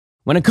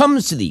When it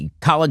comes to the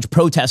college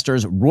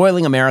protesters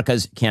roiling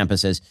America's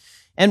campuses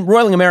and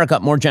roiling America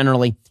more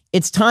generally,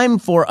 it's time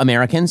for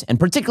Americans, and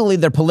particularly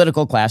their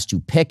political class, to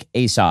pick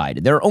a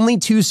side. There are only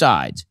two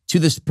sides to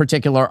this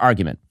particular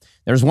argument.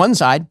 There's one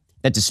side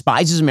that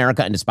despises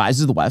America and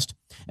despises the West,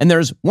 and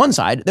there's one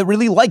side that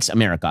really likes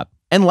America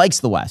and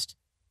likes the West.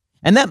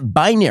 And that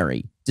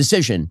binary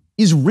decision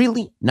is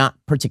really not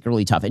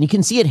particularly tough, and you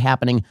can see it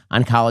happening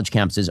on college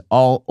campuses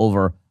all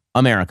over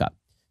America.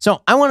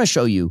 So I want to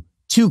show you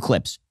two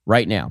clips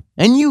right now,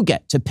 and you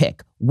get to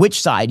pick which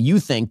side you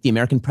think the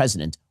American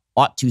president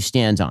ought to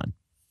stand on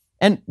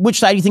and which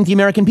side you think the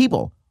American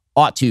people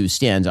ought to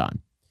stand on.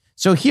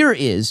 So here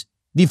is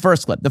the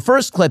first clip. The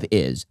first clip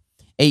is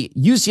a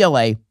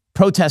UCLA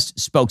protest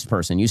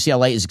spokesperson.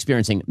 UCLA is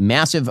experiencing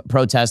massive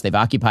protests. They've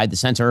occupied the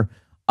center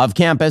of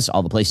campus,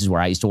 all the places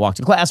where I used to walk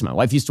to class. My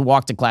wife used to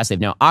walk to class. They've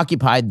now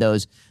occupied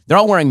those. They're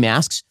all wearing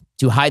masks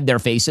to hide their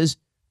faces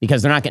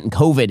because they're not getting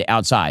COVID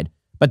outside.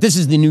 But this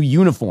is the new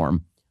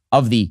uniform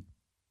of the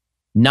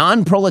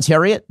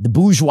non-proletariat, the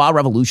bourgeois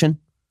revolution,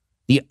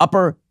 the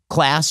upper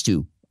class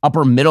to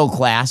upper middle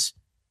class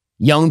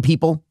young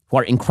people who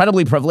are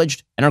incredibly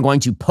privileged and are going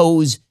to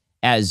pose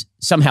as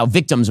somehow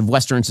victims of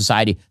Western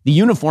society. The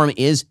uniform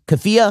is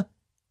keffiyeh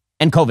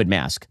and COVID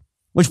mask,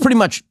 which pretty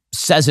much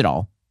says it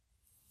all.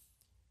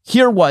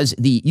 Here was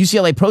the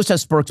UCLA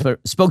protest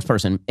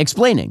spokesperson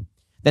explaining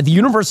that the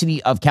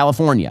University of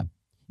California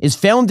is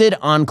founded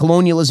on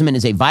colonialism and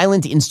is a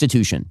violent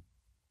institution.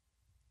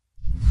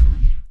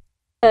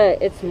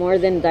 It's more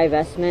than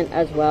divestment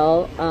as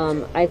well.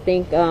 I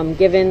think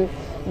given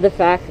the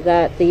fact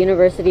that the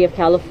University of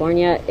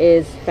California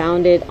is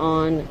founded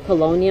on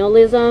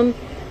colonialism,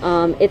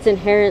 it's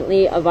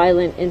inherently a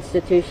violent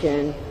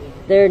institution.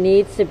 There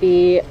needs to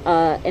be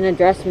an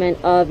addressment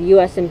of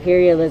U.S.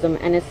 imperialism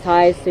and its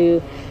ties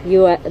to the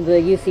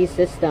UC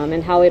system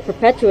and how it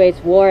perpetuates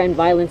war and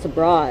violence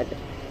abroad.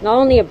 Not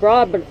only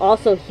abroad, but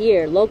also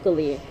here,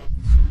 locally.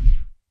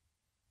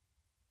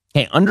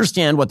 Okay,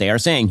 understand what they are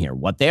saying here.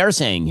 What they are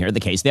saying here, the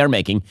case they are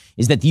making,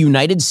 is that the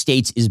United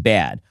States is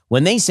bad.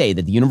 When they say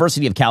that the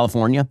University of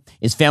California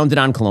is founded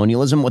on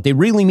colonialism, what they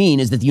really mean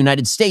is that the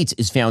United States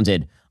is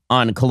founded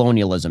on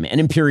colonialism and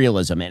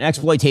imperialism and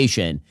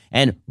exploitation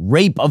and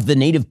rape of the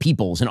native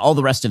peoples and all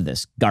the rest of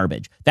this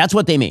garbage. That's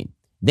what they mean.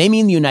 They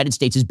mean the United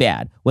States is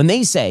bad. When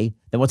they say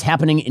that what's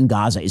happening in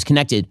Gaza is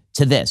connected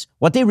to this,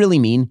 what they really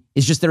mean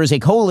is just there is a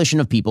coalition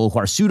of people who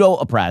are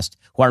pseudo-oppressed,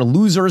 who are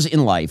losers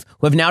in life,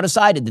 who have now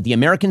decided that the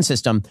American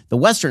system, the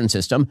Western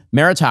system,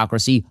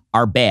 meritocracy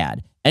are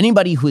bad.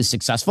 Anybody who is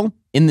successful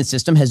in the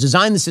system has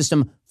designed the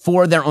system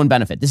for their own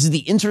benefit. This is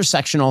the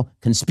intersectional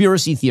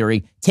conspiracy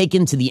theory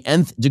taken to the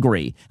nth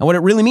degree. And what it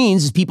really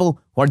means is people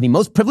who are the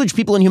most privileged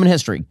people in human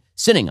history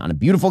sitting on a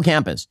beautiful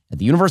campus at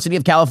the University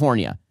of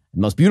California,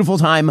 the most beautiful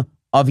time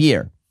of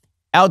year,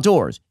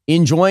 outdoors,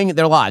 enjoying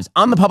their lives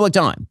on the public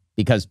dime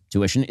because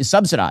tuition is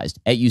subsidized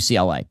at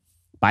UCLA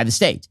by the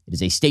state. It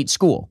is a state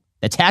school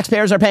that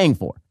taxpayers are paying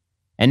for.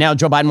 And now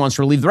Joe Biden wants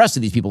to relieve the rest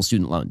of these people's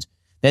student loans.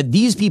 That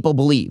these people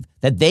believe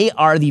that they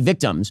are the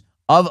victims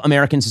of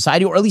American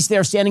society, or at least they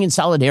are standing in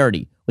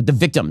solidarity with the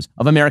victims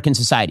of American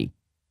society.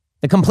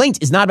 The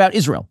complaint is not about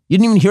Israel. You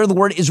didn't even hear the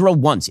word Israel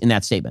once in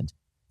that statement.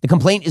 The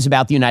complaint is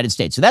about the United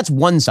States. So that's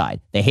one side.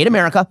 They hate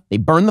America. They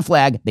burn the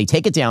flag. They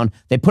take it down.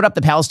 They put up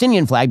the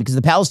Palestinian flag because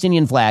the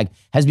Palestinian flag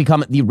has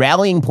become the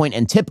rallying point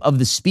and tip of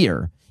the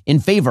spear in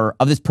favor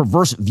of this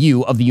perverse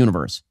view of the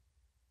universe.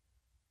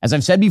 As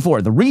I've said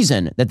before, the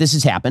reason that this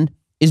has happened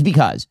is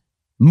because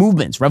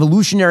movements,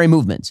 revolutionary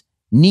movements,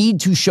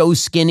 need to show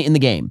skin in the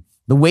game.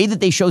 The way that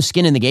they show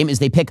skin in the game is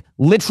they pick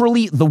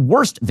literally the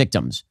worst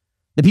victims,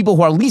 the people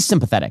who are least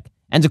sympathetic,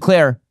 and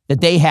declare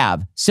that they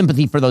have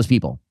sympathy for those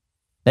people,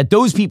 that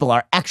those people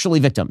are actually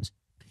victims.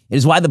 It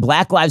is why the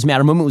Black Lives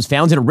Matter movement was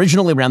founded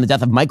originally around the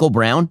death of Michael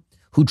Brown,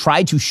 who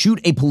tried to shoot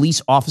a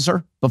police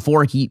officer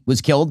before he was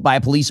killed by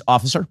a police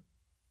officer.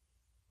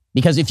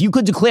 Because if you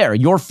could declare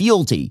your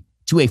fealty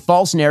to a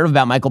false narrative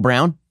about Michael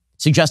Brown,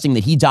 suggesting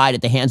that he died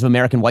at the hands of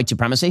American white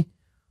supremacy,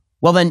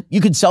 well, then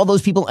you could sell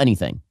those people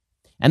anything.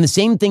 And the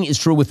same thing is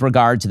true with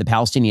regard to the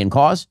Palestinian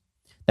cause.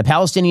 The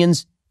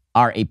Palestinians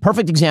are a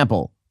perfect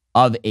example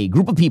of a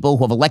group of people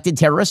who have elected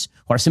terrorists,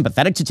 who are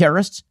sympathetic to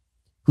terrorists,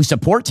 who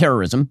support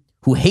terrorism,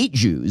 who hate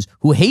Jews,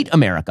 who hate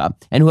America,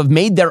 and who have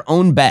made their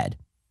own bed.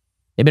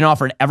 They've been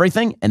offered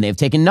everything, and they've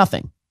taken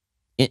nothing.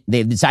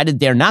 They've decided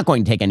they're not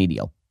going to take any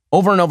deal.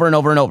 Over and over and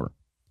over and over.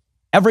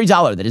 Every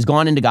dollar that has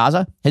gone into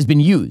Gaza has been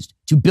used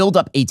to build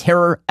up a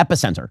terror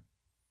epicenter.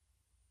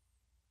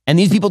 And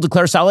these people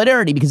declare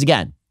solidarity because,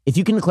 again, if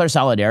you can declare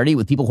solidarity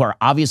with people who are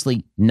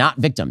obviously not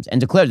victims and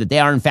declare that they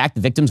are, in fact,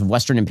 the victims of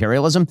Western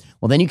imperialism,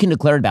 well, then you can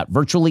declare it about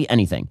virtually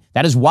anything.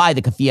 That is why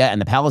the keffiyeh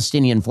and the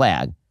Palestinian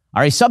flag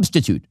are a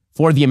substitute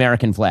for the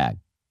American flag.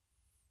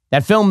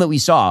 That film that we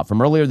saw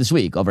from earlier this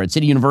week over at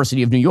City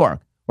University of New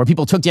York, where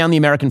people took down the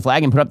American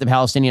flag and put up the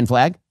Palestinian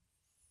flag,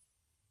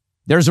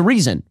 there's a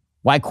reason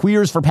why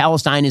Queers for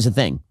Palestine is a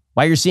thing,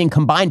 why you're seeing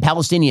combined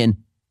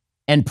Palestinian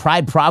and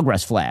Pride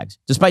Progress flags,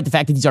 despite the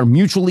fact that these are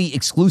mutually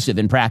exclusive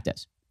in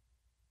practice.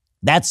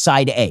 That's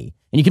side A.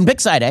 And you can pick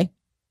side A,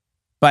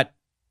 but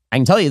I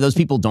can tell you those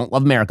people don't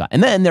love America.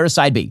 And then there is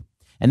side B.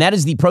 And that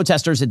is the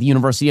protesters at the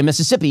University of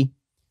Mississippi,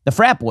 the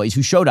frat boys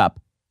who showed up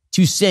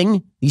to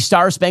sing the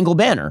Star-Spangled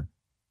Banner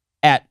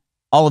at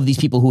all of these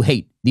people who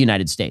hate the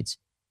United States.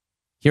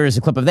 Here is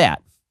a clip of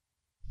that.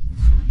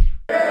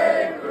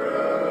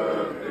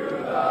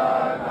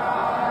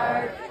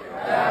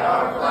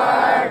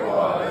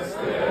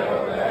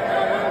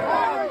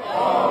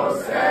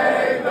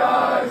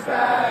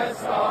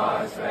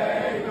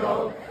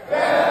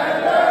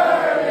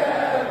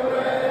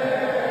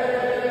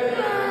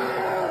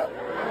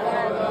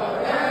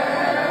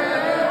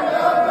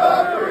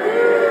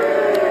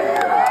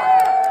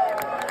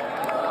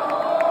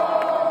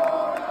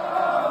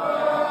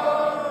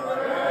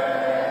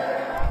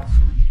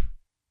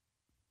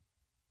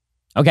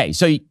 Okay,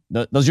 so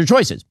those are your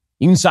choices.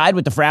 You can side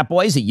with the frat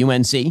boys at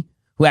UNC,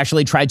 who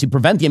actually tried to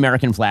prevent the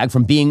American flag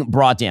from being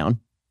brought down.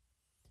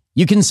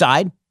 You can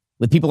side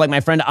with people like my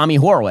friend Ami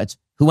Horowitz,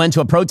 who went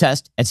to a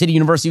protest at City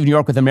University of New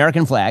York with an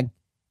American flag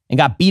and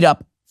got beat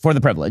up for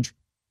the privilege.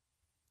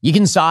 You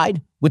can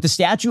side with the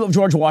statue of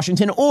George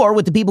Washington or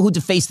with the people who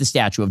deface the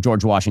statue of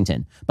George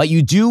Washington. But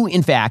you do,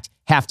 in fact,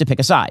 have to pick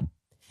a side.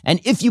 And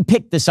if you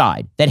pick the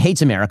side that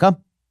hates America,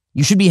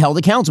 you should be held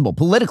accountable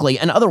politically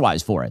and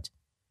otherwise for it.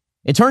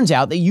 It turns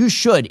out that you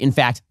should, in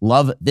fact,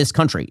 love this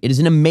country. It is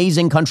an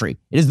amazing country.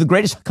 It is the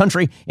greatest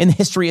country in the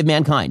history of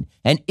mankind.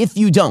 And if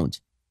you don't,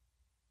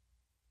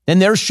 then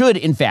there should,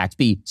 in fact,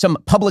 be some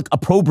public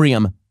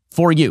opprobrium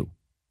for you.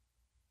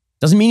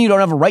 Doesn't mean you don't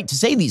have a right to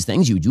say these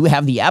things. You do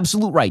have the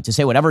absolute right to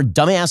say whatever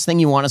dumbass thing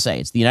you want to say.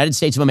 It's the United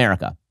States of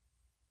America.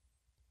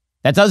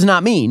 That does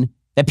not mean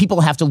that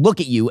people have to look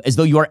at you as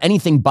though you are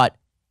anything but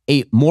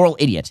a moral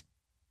idiot.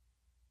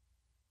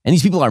 And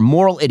these people are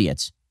moral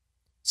idiots.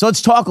 So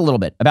let's talk a little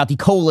bit about the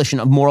coalition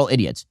of moral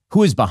idiots.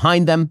 Who is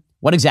behind them?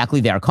 What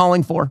exactly they are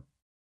calling for?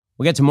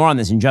 We'll get to more on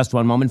this in just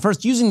one moment.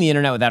 First, using the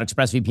internet without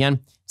ExpressVPN,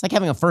 it's like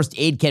having a first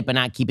aid kit but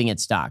not keeping it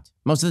stocked.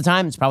 Most of the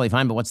time, it's probably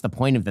fine, but what's the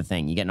point of the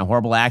thing? You get in a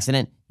horrible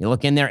accident, you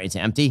look in there, it's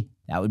empty.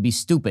 That would be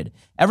stupid.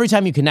 Every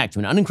time you connect to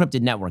an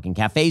unencrypted network in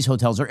cafes,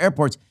 hotels, or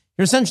airports,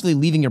 you're essentially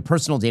leaving your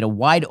personal data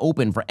wide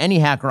open for any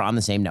hacker on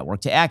the same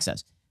network to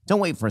access. Don't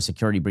wait for a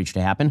security breach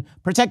to happen.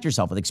 Protect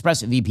yourself with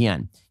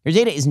ExpressVPN. Your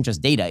data isn't just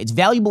data. It's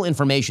valuable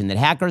information that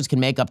hackers can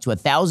make up to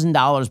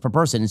 $1,000 per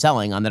person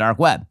selling on the dark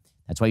web.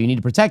 That's why you need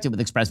to protect it with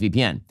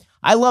ExpressVPN.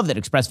 I love that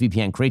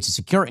ExpressVPN creates a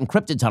secure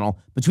encrypted tunnel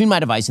between my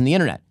device and the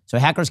internet, so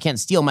hackers can't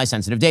steal my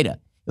sensitive data.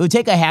 It would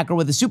take a hacker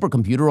with a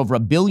supercomputer over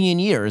 1 billion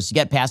years to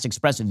get past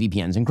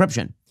ExpressVPN's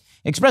encryption.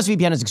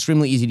 ExpressVPN is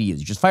extremely easy to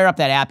use. You just fire up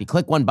that app, you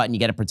click one button, you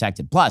get it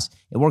protected. Plus,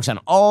 it works on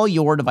all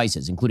your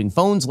devices, including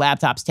phones,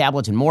 laptops,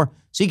 tablets, and more,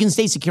 so you can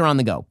stay secure on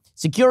the go.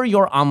 Secure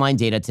your online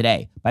data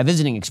today by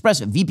visiting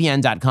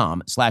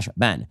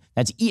expressvpn.com/Ben.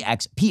 That's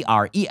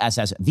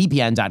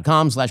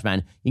expressvpn.com/Ben.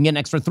 You can get an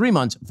extra 3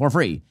 months for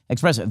free.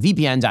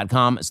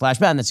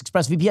 expressvpn.com/Ben. That's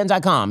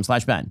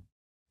expressvpn.com/Ben.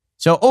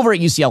 So over at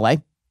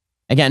UCLA,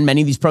 again, many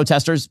of these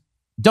protesters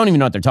don't even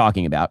know what they're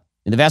talking about.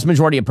 And the vast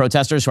majority of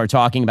protesters who are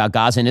talking about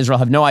Gaza and Israel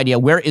have no idea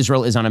where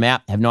Israel is on a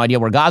map, have no idea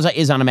where Gaza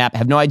is on a map,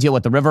 have no idea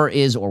what the river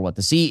is or what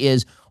the sea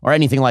is or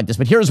anything like this.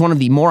 But here's one of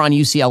the moron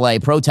UCLA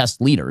protest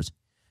leaders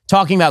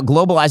talking about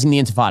globalizing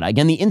the Intifada.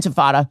 Again, the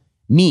Intifada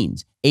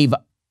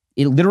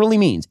it literally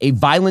means a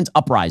violent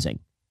uprising,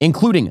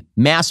 including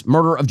mass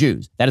murder of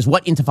Jews. That is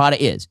what Intifada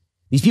is.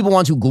 These people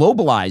want to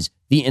globalize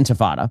the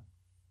Intifada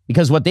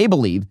because what they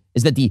believe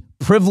is that the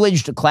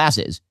privileged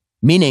classes,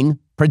 meaning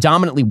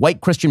predominantly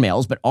white Christian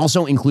males, but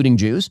also including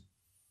Jews,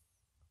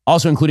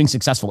 also including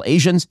successful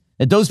Asians,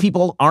 that those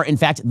people are in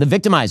fact the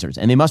victimizers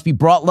and they must be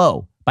brought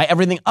low by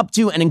everything up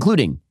to and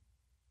including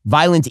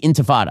violent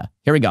Intifada.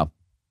 Here we go.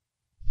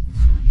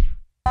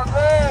 Long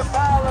live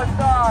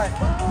Palestine!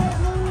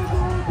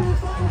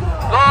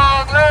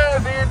 Long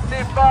live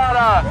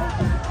Intifada!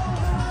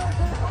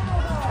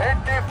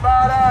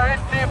 Intifada!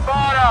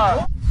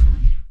 Intifada!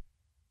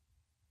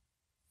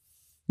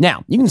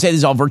 Now, you can say this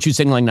is all virtue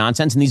signaling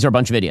nonsense, and these are a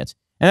bunch of idiots.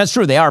 And that's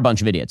true. They are a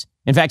bunch of idiots.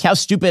 In fact, how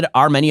stupid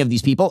are many of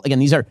these people? Again,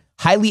 these are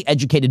highly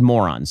educated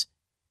morons.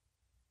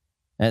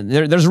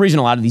 There's a reason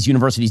a lot of these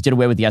universities did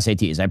away with the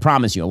SATs. I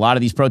promise you, a lot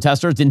of these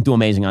protesters didn't do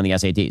amazing on the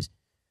SATs.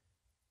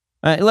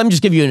 Let me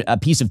just give you a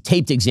piece of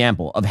taped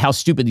example of how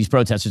stupid these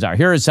protesters are.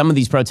 Here are some of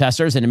these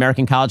protesters at an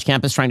American college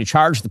campus trying to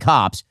charge the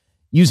cops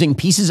using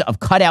pieces of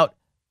cutout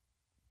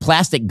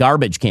plastic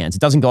garbage cans. It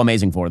doesn't go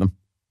amazing for them.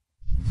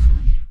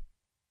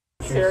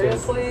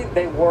 Seriously,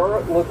 they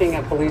were looking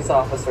at police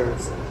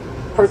officers,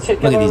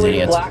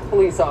 particularly black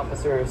police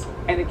officers,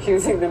 and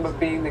accusing them of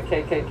being the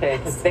KKK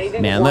because they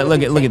didn't. Man,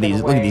 look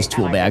at these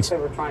tool bags.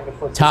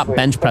 Top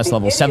bench press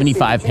level,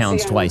 75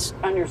 pounds twice.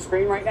 On your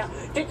screen right now,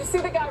 did you see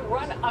the guy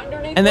run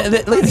underneath? And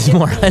look at this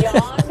moron.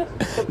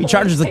 He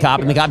charges the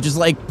cop, and the cop just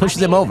like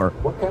pushes him over.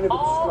 What kind of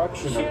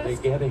instruction are they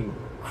getting?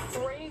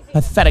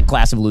 Pathetic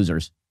class of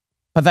losers.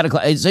 Pathetic.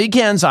 So you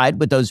can side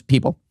with those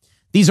people.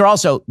 These are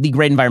also the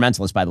great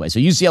environmentalists, by the way. So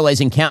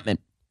UCLA's encampment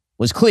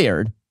was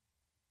cleared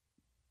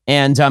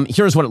And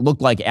here's what it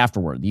looked like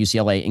afterward, the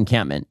UCLA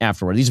encampment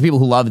afterward. These are people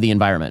who love the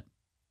environment.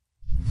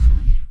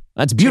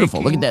 That's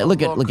beautiful. Look at that.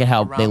 Look at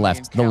how they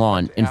left the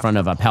lawn in front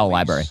of a Powell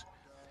Library.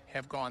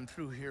 Have gone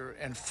through here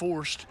and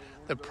forced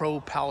the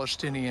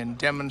pro-Palestinian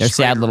demonstrators.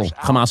 Their sad little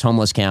Hamas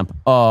homeless camp.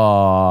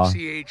 Oh,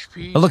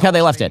 but look how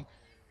they left it.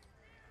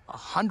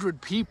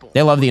 100 people.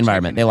 They love the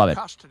environment. They love it.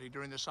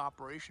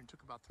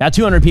 About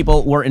 200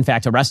 people were in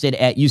fact arrested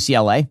at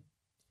UCLA.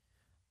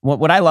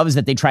 What I love is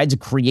that they tried to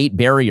create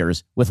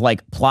barriers with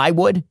like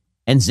plywood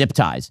and zip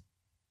ties.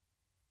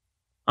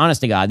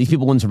 Honest to God, these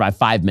people wouldn't survive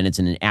 5 minutes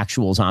in an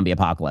actual zombie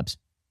apocalypse.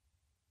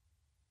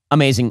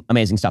 Amazing,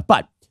 amazing stuff.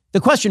 But the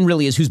question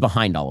really is who's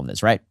behind all of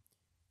this, right?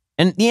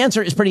 And the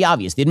answer is pretty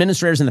obvious. The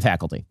administrators and the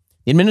faculty.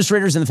 The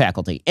administrators and the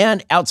faculty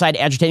and outside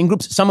agitating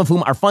groups, some of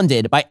whom are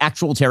funded by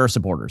actual terror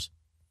supporters.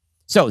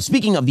 So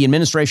speaking of the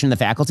administration and the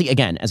faculty,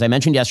 again, as I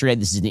mentioned yesterday,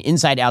 this is an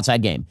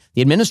inside-outside game.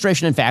 The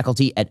administration and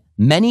faculty at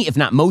many, if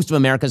not most of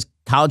America's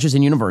colleges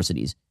and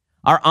universities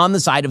are on the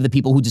side of the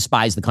people who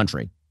despise the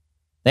country.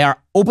 They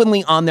are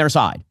openly on their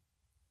side.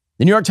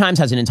 The New York Times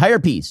has an entire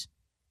piece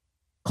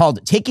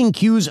called Taking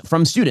Cues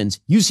from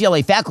Students.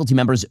 UCLA faculty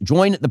members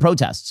join the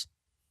protests.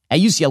 At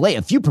UCLA,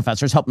 a few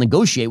professors helped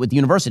negotiate with the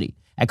university.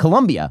 At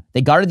Columbia,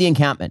 they guarded the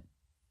encampment.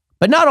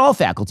 But not all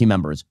faculty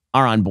members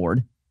are on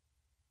board.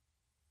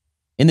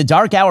 In the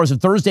dark hours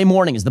of Thursday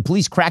morning, as the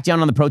police cracked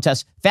down on the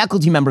protests,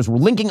 faculty members were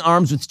linking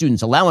arms with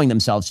students, allowing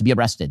themselves to be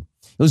arrested.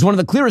 It was one of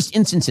the clearest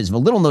instances of a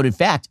little-noted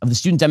fact of the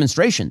student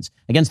demonstrations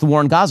against the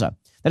war in Gaza,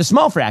 that a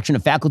small fraction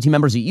of faculty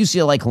members at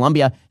UCLA,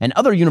 Columbia, and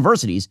other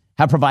universities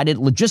have provided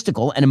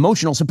logistical and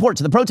emotional support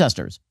to the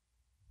protesters.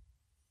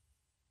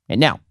 And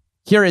now,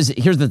 here's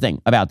the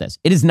thing about this.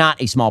 It is not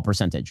a small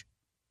percentage.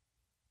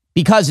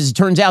 Because, as it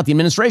turns out, the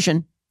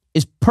administration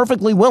is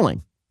perfectly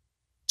willing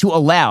to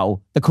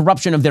allow the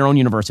corruption of their own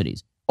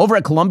universities. Over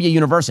at Columbia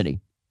University,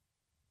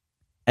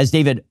 as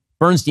David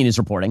Bernstein is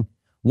reporting,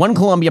 one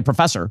Columbia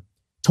professor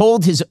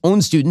told his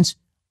own students,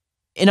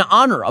 in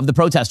honor of the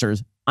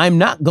protesters, I'm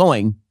not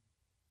going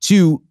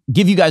to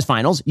give you guys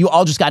finals. You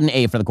all just got an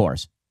A for the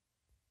course.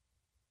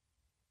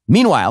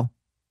 Meanwhile,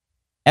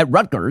 at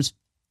Rutgers,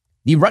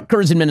 the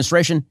Rutgers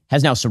administration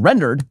has now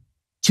surrendered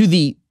to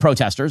the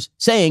protesters,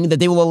 saying that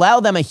they will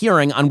allow them a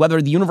hearing on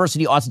whether the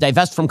university ought to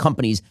divest from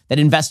companies that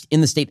invest in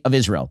the state of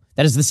Israel.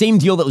 That is the same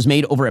deal that was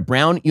made over at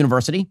Brown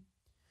University.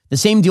 The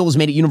same deal was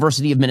made at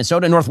University of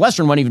Minnesota.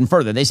 Northwestern went even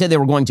further. They said they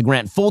were going to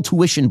grant full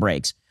tuition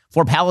breaks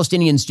for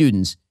Palestinian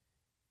students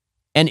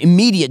and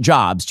immediate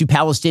jobs to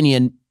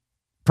Palestinian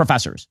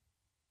professors.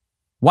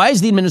 Why is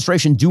the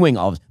administration doing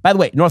all of this? By the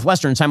way,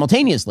 Northwestern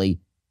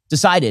simultaneously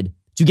decided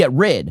to get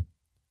rid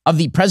of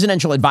the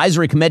Presidential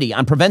Advisory Committee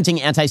on Preventing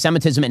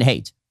Anti-Semitism and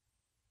Hate.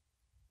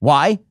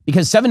 Why?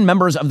 Because 7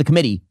 members of the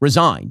committee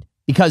resigned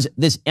because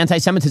this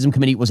anti-Semitism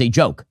committee was a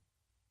joke.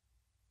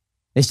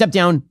 They stepped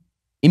down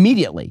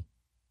immediately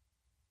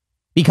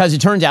because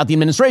it turns out the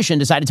administration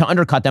decided to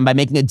undercut them by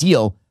making a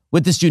deal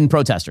with the student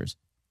protesters.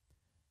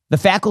 The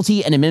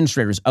faculty and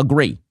administrators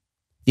agree.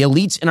 The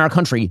elites in our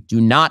country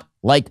do not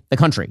like the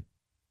country.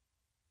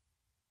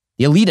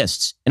 The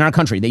elitists in our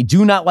country, they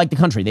do not like the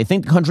country. They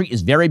think the country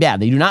is very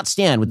bad. They do not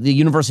stand with the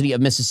University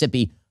of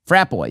Mississippi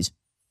frat boys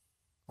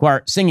who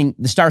are singing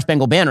the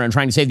Star-Spangled Banner and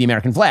trying to save the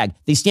American flag.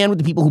 They stand with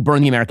the people who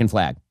burn the American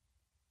flag.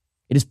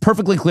 It is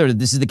perfectly clear that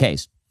this is the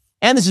case.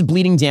 And this is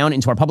bleeding down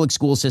into our public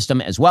school system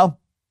as well.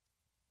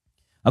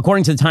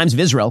 According to the Times of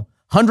Israel,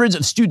 hundreds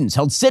of students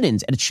held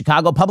sit-ins at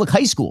Chicago public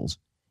high schools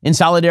in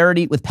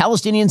solidarity with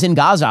Palestinians in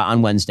Gaza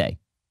on Wednesday.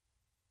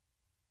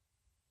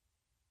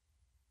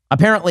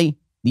 Apparently,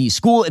 the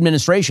school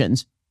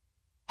administrations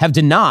have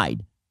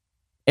denied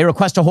a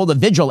request to hold a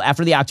vigil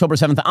after the October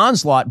 7th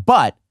onslaught,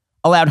 but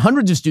allowed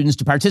hundreds of students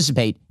to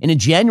participate in a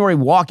January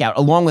walkout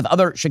along with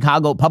other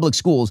Chicago public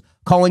schools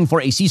calling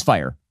for a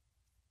ceasefire.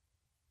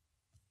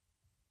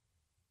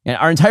 And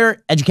our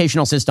entire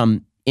educational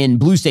system in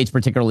blue states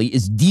particularly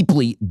is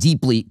deeply,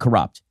 deeply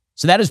corrupt.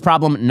 So that is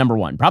problem number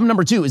one. Problem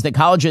number two is that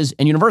colleges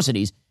and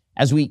universities,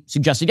 as we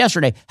suggested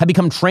yesterday, have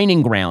become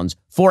training grounds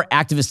for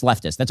activist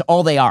leftists. That's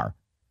all they are.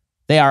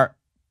 They are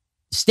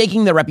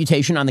staking their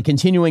reputation on the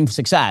continuing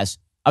success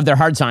of their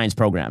hard science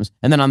programs.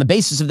 And then on the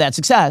basis of that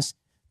success,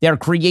 they are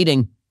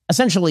creating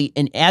essentially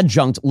an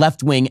adjunct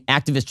left-wing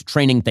activist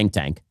training think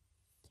tank.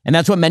 And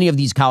that's what many of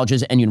these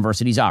colleges and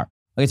universities are.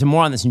 I'll get to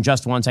more on this in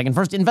just one second.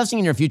 First, investing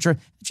in your future,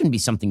 it shouldn't be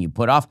something you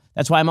put off.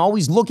 That's why I'm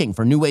always looking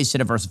for new ways to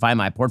diversify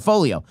my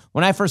portfolio.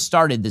 When I first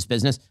started this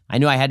business, I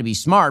knew I had to be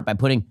smart by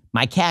putting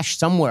my cash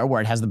somewhere where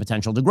it has the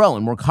potential to grow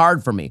and work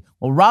hard for me.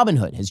 Well,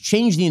 Robinhood has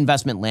changed the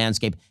investment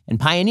landscape and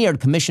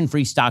pioneered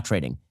commission-free stock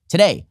trading.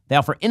 Today, they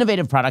offer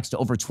innovative products to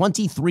over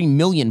 23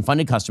 million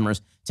funded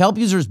customers to help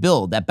users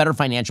build that better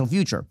financial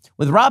future.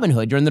 With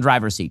Robinhood, you're in the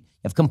driver's seat. You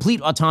have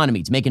complete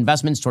autonomy to make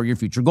investments toward your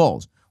future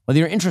goals. Whether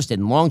you're interested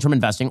in long-term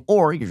investing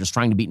or you're just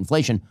trying to beat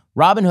inflation,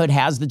 Robinhood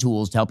has the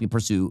tools to help you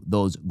pursue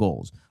those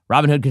goals.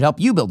 Robinhood could help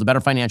you build a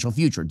better financial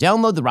future.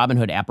 Download the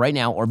Robinhood app right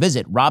now or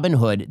visit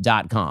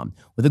Robinhood.com.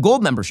 With a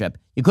gold membership,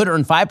 you could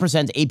earn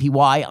 5%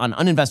 APY on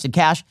uninvested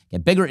cash,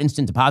 get bigger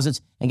instant deposits,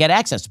 and get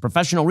access to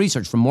professional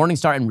research from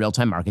Morningstar and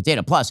real-time market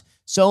data. Plus,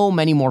 so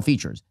many more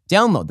features.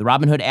 Download the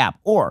Robinhood app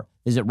or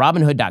visit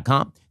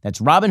Robinhood.com. That's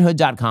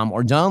Robinhood.com,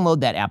 or download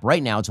that app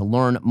right now to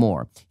learn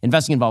more.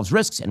 Investing involves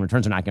risks and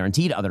returns are not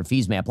guaranteed. Other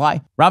fees may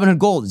apply. Robinhood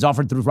Gold is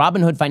offered through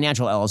Robinhood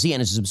Financial LLC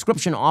and is a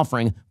subscription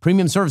offering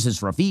premium services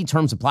for a fee.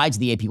 Terms apply to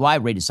the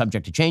APY. Rate is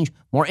subject to change.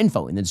 More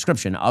info in the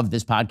description of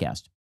this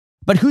podcast.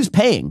 But who's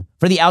paying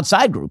for the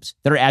outside groups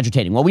that are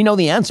agitating? Well, we know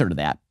the answer to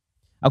that.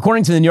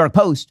 According to the New York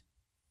Post,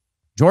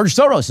 George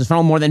Soros has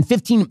funneled more than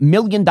 $15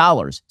 million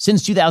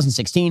since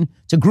 2016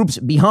 to groups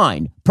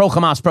behind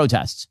pro-Hamas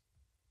protests.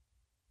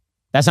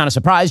 That's not a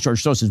surprise.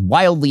 George Soros is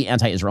wildly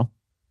anti-Israel.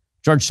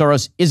 George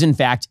Soros is, in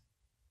fact,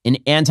 an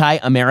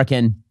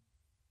anti-American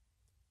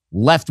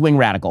left-wing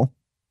radical.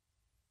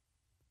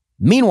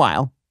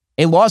 Meanwhile,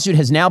 a lawsuit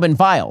has now been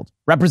filed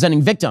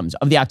representing victims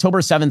of the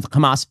October 7th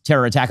Hamas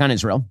terror attack on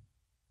Israel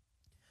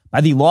by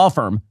the law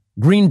firm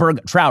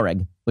Greenberg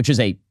Traurig, which is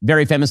a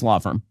very famous law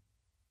firm.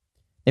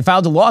 They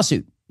filed a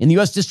lawsuit in the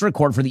U.S. District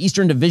Court for the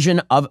Eastern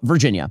Division of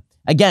Virginia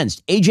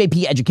against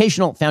AJP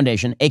Educational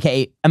Foundation,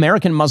 aka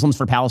American Muslims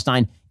for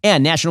Palestine,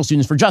 and National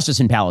Students for Justice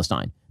in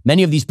Palestine.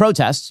 Many of these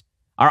protests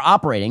are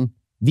operating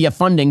via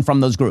funding from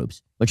those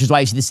groups, which is why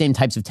you see the same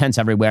types of tents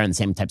everywhere and the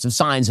same types of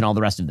signs and all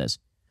the rest of this.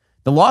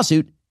 The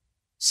lawsuit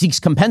seeks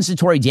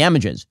compensatory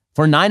damages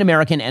for 9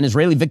 American and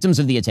Israeli victims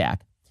of the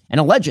attack and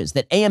alleges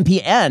that AMP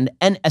and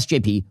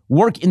NSJP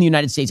work in the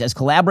United States as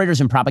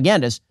collaborators and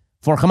propagandists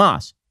for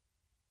Hamas.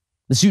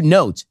 The suit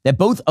notes that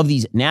both of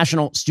these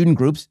national student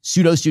groups,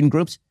 pseudo-student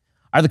groups,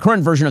 are the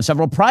current version of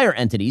several prior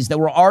entities that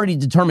were already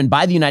determined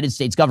by the United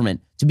States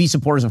government to be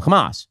supporters of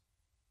Hamas.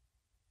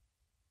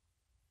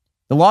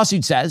 The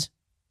lawsuit says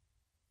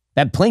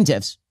that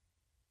plaintiffs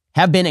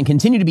have been and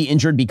continue to be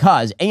injured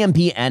because AMP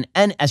and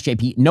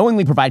NSJP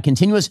knowingly provide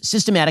continuous,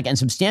 systematic, and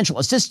substantial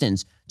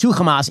assistance to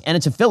Hamas and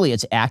its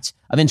affiliates' acts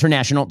of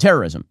international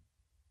terrorism.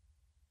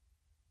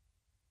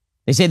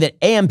 They say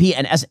that AMP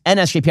and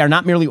NSJP are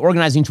not merely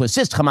organizing to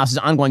assist Hamas's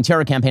ongoing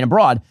terror campaign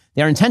abroad,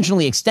 they are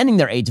intentionally extending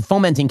their aid to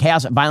fomenting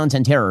chaos, violence,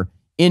 and terror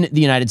in the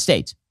United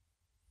States.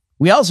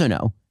 We also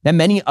know that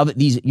many of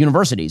these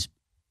universities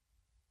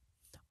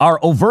are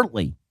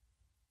overtly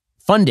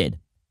funded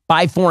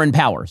by foreign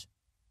powers.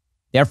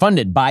 They are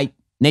funded by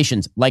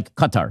nations like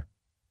Qatar,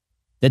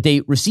 that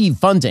they receive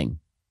funding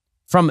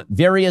from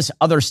various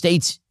other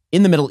states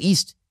in the Middle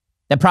East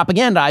that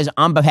propagandize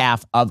on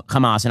behalf of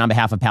Hamas and on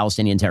behalf of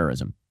Palestinian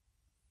terrorism.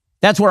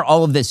 That's where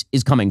all of this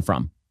is coming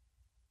from.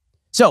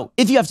 So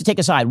if you have to take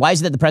a side, why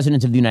is it that the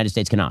president of the United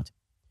States cannot?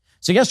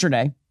 So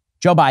yesterday,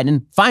 Joe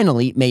Biden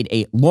finally made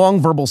a long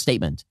verbal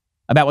statement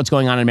about what's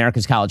going on in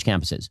America's college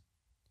campuses.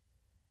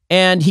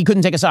 And he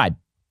couldn't take a side,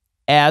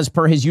 as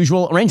per his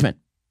usual arrangement.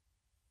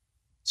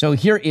 So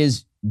here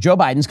is Joe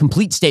Biden's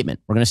complete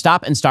statement. We're going to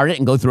stop and start it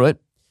and go through it,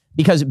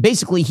 because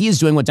basically he is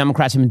doing what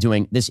Democrats have been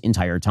doing this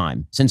entire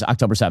time, since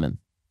October 7th,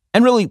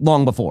 and really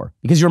long before.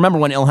 Because you remember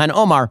when Ilhan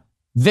Omar,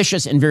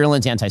 vicious and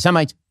virulent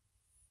anti-Semite,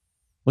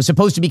 was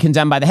supposed to be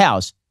condemned by the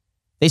House,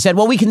 they said,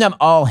 well, we condemn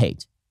all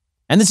hate.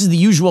 And this is the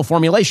usual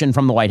formulation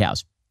from the White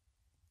House.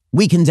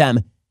 We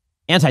condemn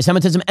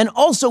anti-Semitism and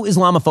also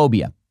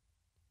Islamophobia,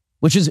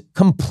 which is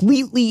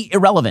completely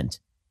irrelevant.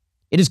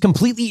 It is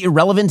completely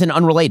irrelevant and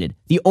unrelated.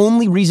 The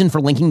only reason for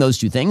linking those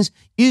two things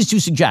is to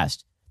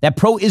suggest that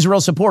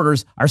pro-Israel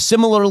supporters are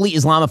similarly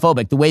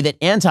Islamophobic the way that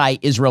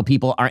anti-Israel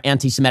people are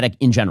anti-Semitic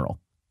in general.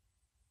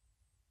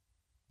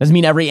 Doesn't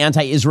mean every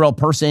anti-Israel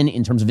person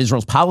in terms of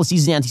Israel's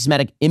policies is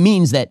anti-Semitic. It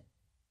means that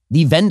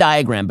the Venn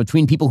diagram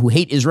between people who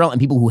hate Israel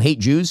and people who hate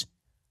Jews,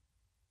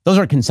 those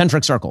are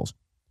concentric circles.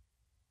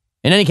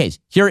 In any case,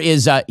 here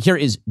is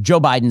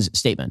Joe Biden's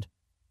statement.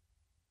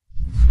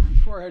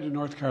 Before I head to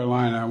North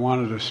Carolina, I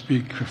wanted to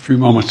speak a few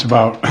moments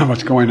about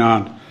what's going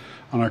on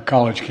our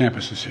college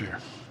campuses here.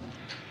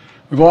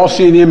 We've all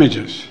seen the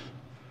images,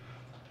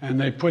 and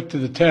they put to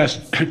the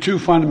test 2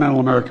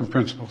 fundamental American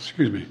principles.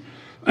 Excuse me.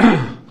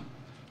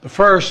 The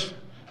first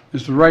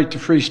is the right to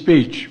free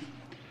speech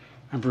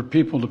and for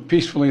people to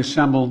peacefully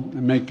assemble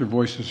and make their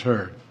voices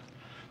heard.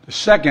 The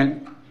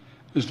second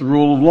is the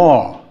rule of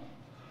law.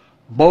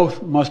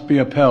 Both must be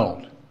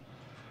upheld.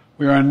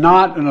 We are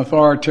not an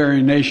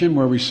authoritarian nation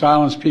where we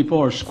silence people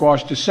or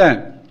squash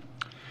dissent.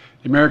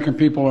 The American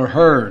people are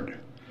heard.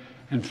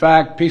 In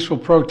fact, peaceful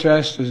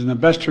protest is in the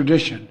best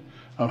tradition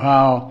of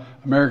how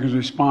Americans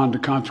respond to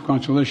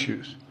consequential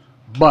issues.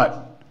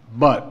 But.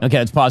 Okay,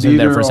 let's pause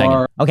there for a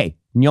second. Okay,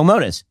 and you'll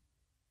notice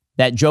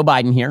that Joe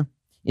Biden here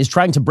is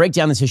trying to break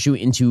down this issue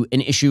into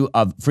an issue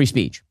of free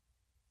speech.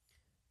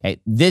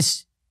 Okay,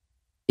 this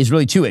is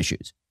really 2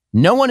 issues.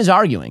 No one is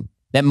arguing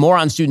that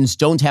moron students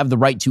don't have the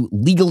right to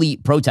legally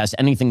protest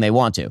anything they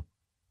want to.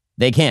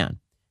 They can.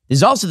 This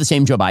is also the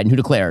same Joe Biden who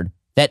declared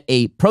that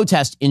a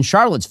protest in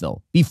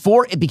Charlottesville,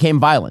 before it became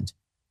violent,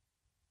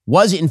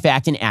 was in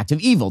fact an act of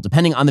evil,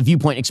 depending on the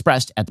viewpoint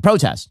expressed at the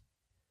protest.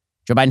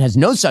 Joe Biden has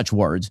no such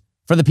words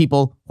for the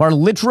people who are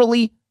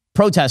literally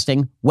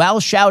protesting while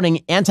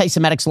shouting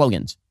anti-Semitic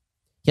slogans.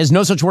 He has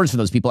no such words for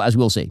those people, as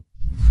we'll see.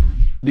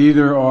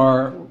 Neither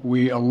are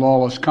we a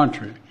lawless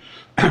country.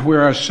 We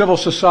are a civil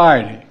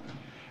society,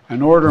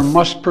 and order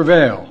must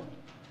prevail.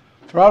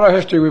 Throughout our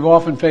history, we've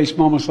often faced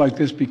moments like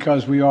this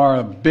because we are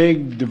a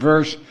big,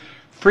 diverse,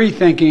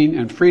 free-thinking,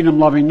 and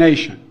freedom-loving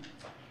nation.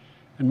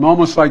 In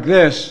moments like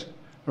this,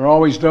 there are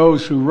always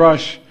those who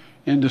rush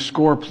in to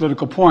score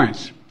political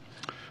points.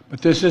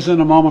 But this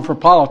isn't a moment for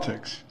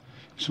politics.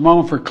 It's a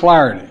moment for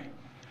clarity.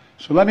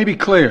 So let me be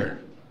clear.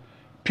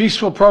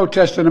 Peaceful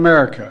protest in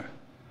America.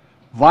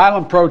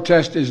 Violent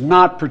protest is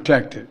not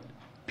protected.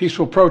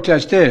 Peaceful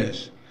protest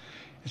is.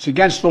 It's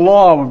against the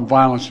law when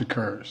violence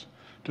occurs.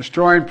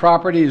 Destroying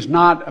property is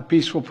not a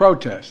peaceful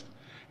protest.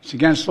 It's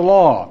against the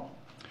law.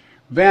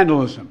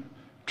 Vandalism,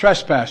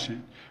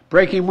 trespassing,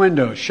 breaking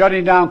windows,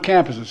 shutting down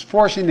campuses,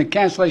 forcing the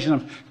cancellation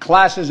of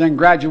classes and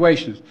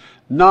graduations.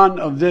 None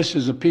of this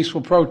is a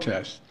peaceful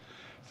protest.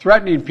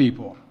 Threatening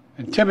people,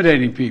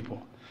 intimidating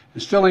people,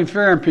 instilling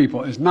fear in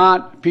people is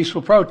not a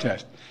peaceful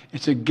protest.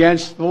 It's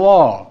against the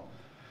law.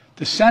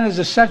 Dissent is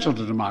essential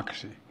to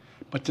democracy,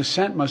 but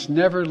dissent must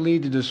never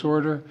lead to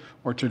disorder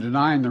or to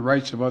denying the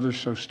rights of others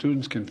so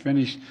students can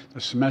finish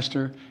the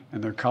semester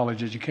and their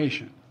college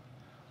education.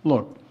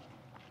 Look,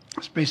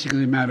 it's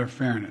basically a matter of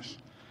fairness.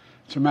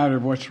 It's a matter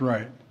of what's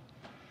right.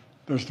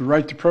 There's the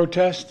right to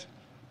protest,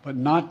 but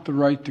not the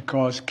right to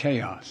cause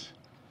chaos.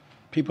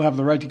 People have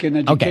the right to get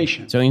an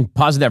education. Okay, so we can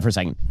pause there for a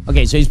second.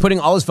 Okay, so he's putting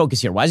all his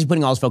focus here. Why is he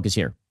putting all his focus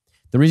here?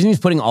 The reason he's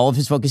putting all of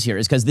his focus here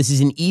is because this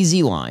is an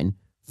easy line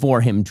for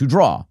him to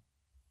draw.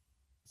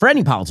 For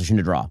any politician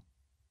to draw.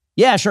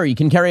 Yeah, sure, you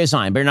can carry a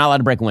sign, but you're not allowed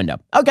to break a window.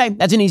 Okay,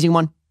 that's an easy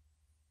one.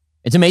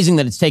 It's amazing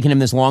that it's taken him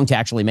this long to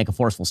actually make a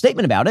forceful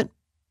statement about it.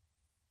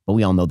 But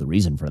we all know the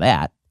reason for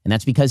that. And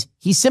that's because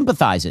he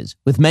sympathizes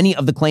with many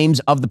of the claims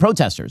of the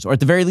protesters, or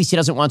at the very least, he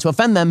doesn't want to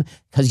offend them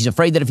because he's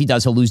afraid that if he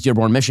does, he'll lose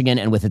Dearborn, Michigan,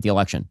 and with it, the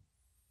election.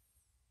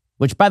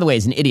 Which, by the way,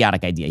 is an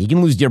idiotic idea. He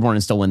can lose Dearborn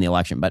and still win the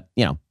election, but,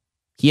 you know,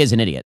 he is an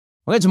idiot.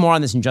 We'll get to more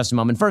on this in just a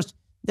moment. First,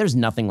 there's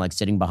nothing like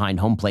sitting behind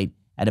home plate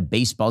at a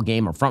baseball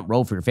game or front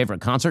row for your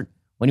favorite concert.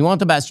 When you want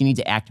the best, you need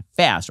to act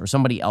fast or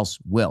somebody else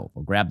will.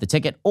 They'll grab the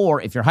ticket,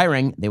 or if you're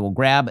hiring, they will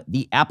grab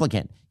the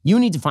applicant. You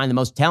need to find the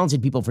most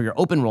talented people for your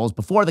open roles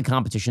before the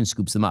competition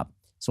scoops them up.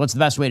 So what's the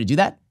best way to do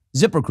that?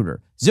 ZipRecruiter.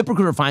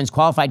 ZipRecruiter finds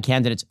qualified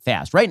candidates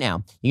fast. Right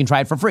now, you can try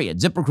it for free at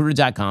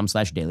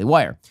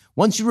ZipRecruiter.com/dailywire.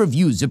 Once you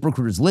review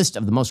ZipRecruiter's list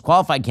of the most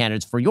qualified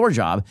candidates for your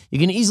job, you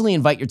can easily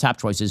invite your top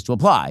choices to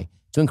apply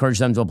to encourage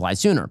them to apply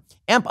sooner.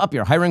 Amp up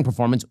your hiring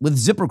performance with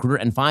ZipRecruiter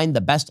and find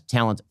the best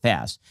talent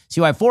fast.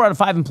 See why 4 out of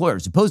 5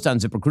 employers who post on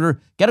ZipRecruiter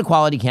get a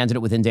quality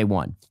candidate within day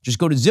one. Just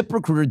go to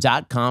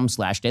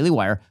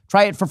ZipRecruiter.com/dailywire.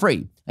 Try it for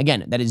free.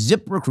 Again, that is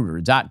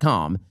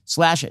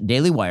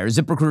ZipRecruiter.com/dailywire.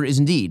 ZipRecruiter is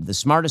indeed the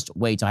smartest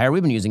way to hire.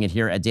 We've been using it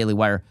here at Daily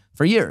Wire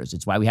for years.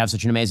 It's why we have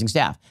such an amazing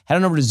staff. Head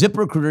on over to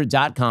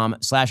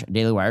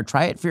ZipRecruiter.com/dailywire.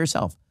 Try it for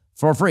yourself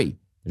for free.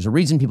 There's a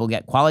reason people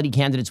get quality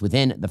candidates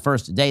within the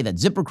first day.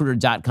 That's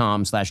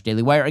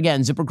ZipRecruiter.com/dailywire.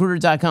 Again,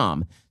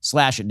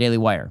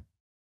 ZipRecruiter.com/dailywire.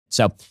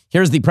 So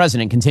here's the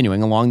president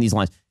continuing along these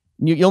lines.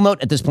 You'll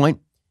note at this point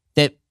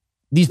that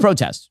these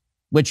protests,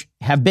 which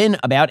have been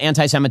about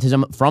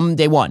anti-Semitism from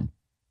day one,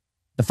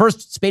 the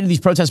first spate of these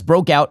protests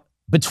broke out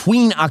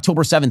between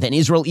October 7th and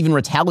Israel even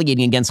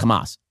retaliating against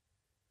Hamas.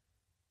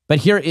 But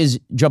here is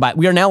Joe Biden.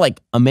 We are now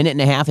like a minute and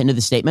a half into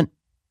the statement.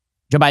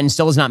 Joe Biden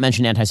still has not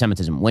mentioned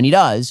anti-Semitism. When he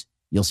does,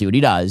 you'll see what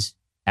he does.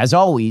 As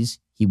always,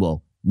 he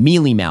will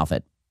mealy-mouth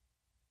it.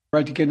 The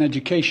right to get an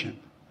education,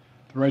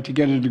 the right to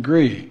get a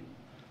degree,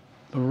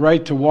 the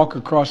right to walk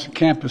across the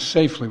campus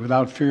safely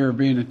without fear of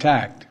being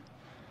attacked.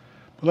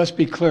 But let's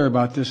be clear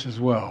about this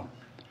as well.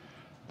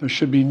 There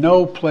should be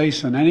no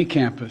place on any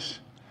campus,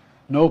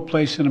 no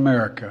place in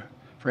America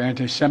for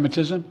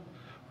anti-Semitism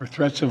or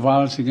threats of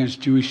violence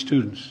against Jewish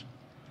students.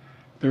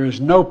 There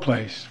is no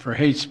place for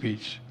hate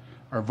speech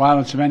or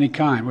violence of any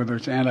kind, whether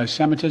it's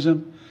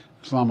anti-Semitism,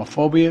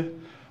 Islamophobia,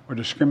 or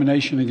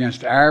discrimination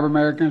against Arab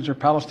Americans or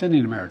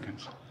Palestinian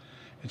Americans.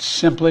 It's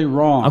simply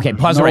wrong. Okay,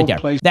 pause it right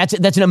there.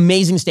 That's an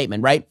amazing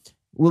statement, right?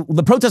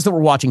 The protest that we're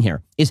watching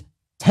here is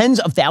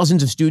tens of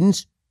thousands of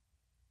students,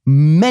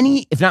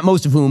 many, if not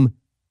most of whom,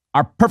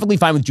 are perfectly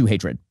fine with Jew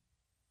hatred.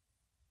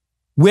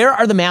 Where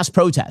are the mass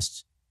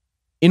protests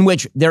in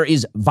which there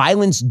is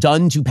violence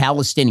done to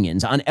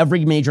Palestinians on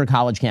every major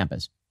college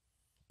campus?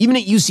 Even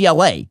at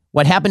UCLA,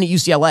 what happened at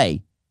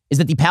UCLA is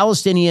that the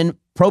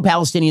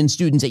pro-Palestinian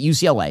students at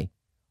UCLA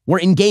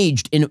were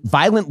engaged in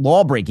violent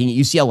law breaking at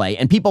UCLA,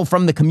 and people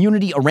from the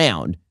community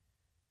around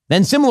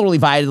then similarly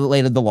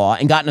violated the law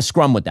and got in a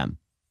scrum with them.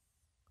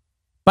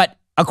 But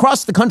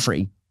across the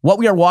country, what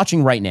we are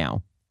watching right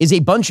now is a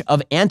bunch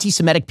of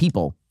anti-Semitic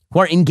people who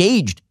are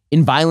engaged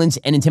in violence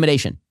and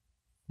intimidation.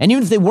 And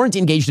even if they weren't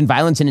engaged in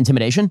violence and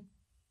intimidation,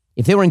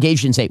 if they were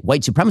engaged in, say,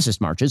 white supremacist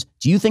marches,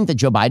 do you think that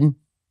Joe Biden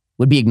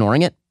would be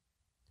ignoring it?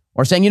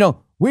 Or saying,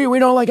 we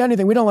don't like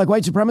anything. We don't like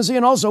white supremacy.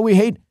 And also we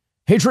hate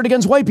hatred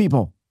against white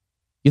people.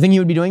 You think he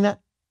would be doing that?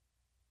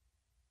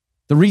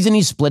 The reason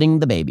he's splitting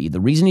the baby, the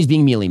reason he's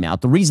being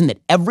mealy-mouthed, the reason that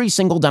every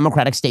single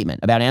Democratic statement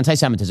about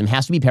anti-Semitism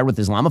has to be paired with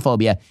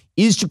Islamophobia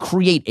is to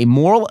create a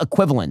moral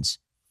equivalence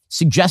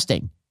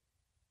suggesting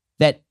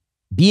that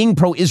being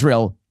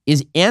pro-Israel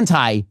is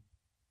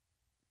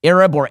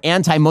anti-Arab or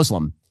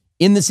anti-Muslim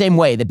in the same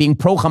way that being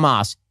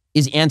pro-Hamas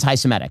is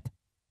anti-Semitic,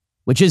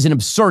 which is an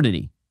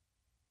absurdity.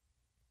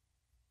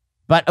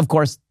 But of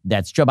course,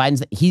 that's Joe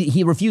Biden's.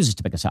 He refuses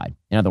to pick a side.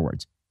 In other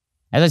words,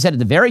 as I said at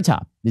the very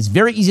top, it's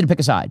very easy to pick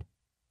a side.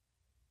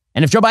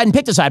 And if Joe Biden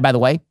picked a side, by the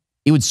way,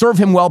 it would serve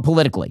him well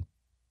politically.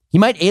 He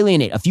might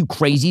alienate a few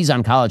crazies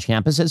on college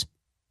campuses.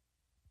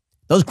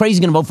 Those crazies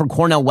are going to vote for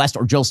Cornel West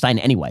or Jill Stein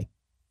anyway.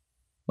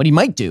 What he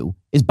might do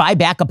is buy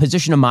back a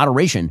position of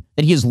moderation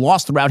that he has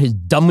lost throughout his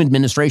dumb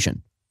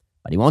administration.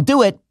 But he won't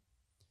do it.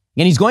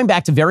 And he's going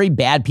back to very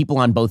bad people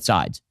on both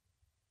sides.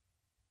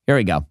 Here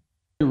we go.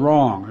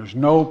 Wrong. There's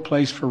no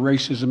place for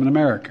racism in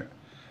America.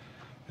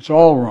 It's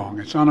all wrong.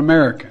 It's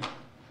un-American.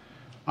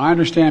 I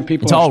understand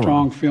people have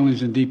strong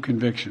feelings and deep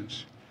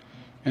convictions.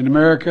 In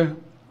America,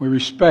 we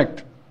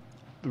respect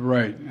the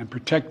right and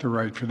protect the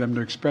right for them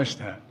to express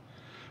that.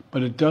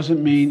 But it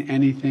doesn't mean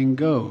anything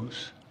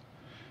goes.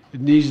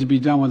 It needs to be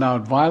done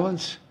without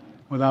violence,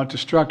 without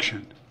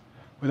destruction,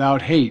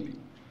 without hate,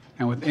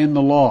 and within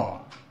the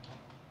law.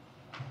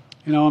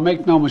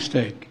 Make no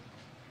mistake,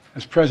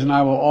 as president,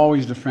 I will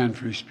always defend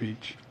free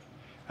speech.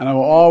 And I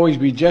will always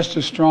be just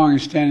as strong in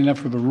standing up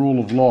for the rule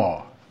of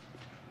law.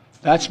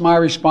 That's my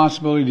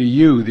responsibility to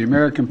you, the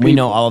American people. We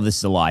know all of this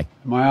is a lie.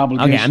 My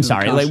obligation. Okay, I'm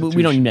sorry.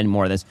 We don't need any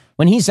more of this.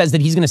 When he says that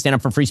he's going to stand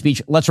up for free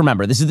speech, let's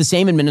remember, this is the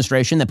same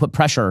administration that put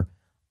pressure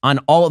on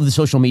all of the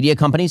social media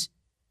companies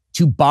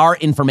to bar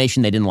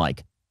information they didn't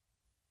like.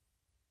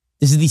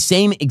 This is the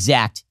same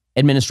exact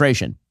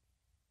administration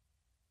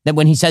that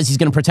when he says he's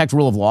going to protect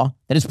rule of law,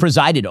 that has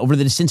presided over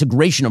the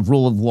disintegration of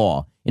rule of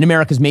law in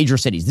America's major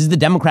cities. This is the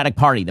Democratic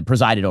Party that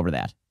presided over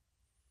that.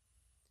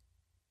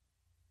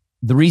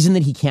 The reason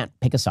that he can't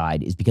pick a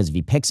side is because if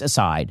he picks a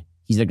side,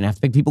 he's either going to have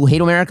to pick people who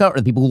hate America or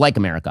the people who like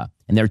America.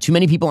 And there are too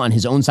many people on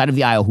his own side of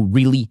the aisle who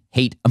really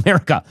hate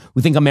America,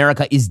 who think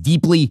America is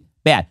deeply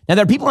bad. Now,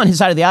 there are people on his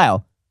side of the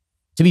aisle,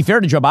 to be fair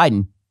to Joe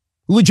Biden,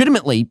 who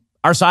legitimately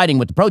are siding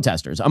with the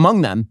protesters.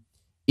 Among them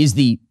is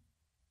the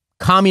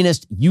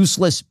communist,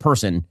 useless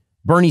person,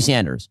 Bernie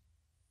Sanders.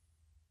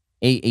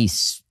 A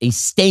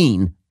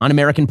stain on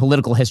American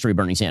political history,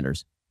 Bernie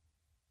Sanders.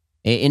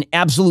 An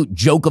absolute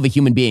joke of a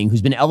human being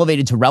who's been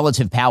elevated to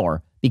relative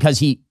power because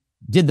he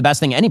did the best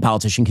thing any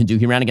politician can do.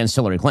 He ran against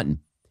Hillary Clinton.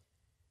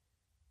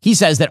 He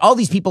says that all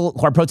these people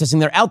who are protesting,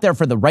 they're out there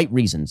for the right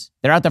reasons.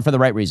 They're out there for the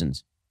right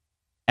reasons.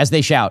 As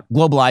they shout,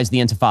 globalize the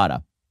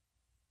Intifada.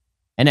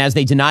 And as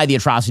they deny the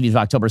atrocities of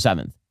October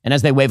 7th. And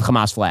as they wave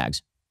Hamas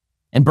flags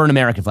and burn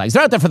American flags.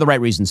 They're out there for the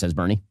right reasons, says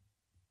Bernie.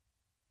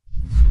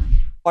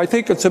 I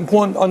think it's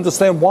important to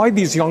understand why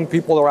these young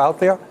people are out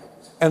there.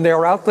 And they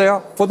are out there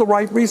for the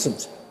right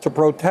reasons. To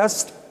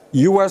protest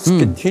U.S.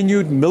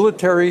 continued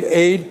military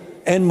aid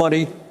and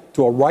money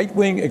to a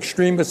right-wing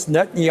extremist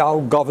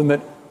Netanyahu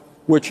government,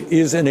 which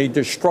is in a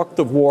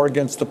destructive war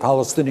against the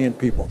Palestinian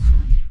people.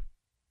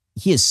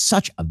 He is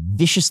such a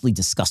viciously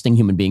disgusting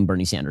human being,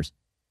 Bernie Sanders.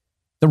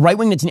 The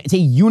right-wing, it's a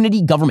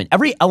unity government.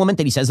 Every element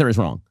that he says there is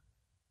wrong.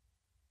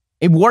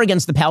 A war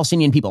against the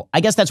Palestinian people. I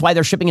guess that's why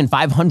they're shipping in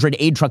 500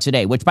 aid trucks a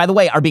day, which, by the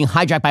way, are being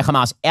hijacked by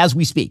Hamas as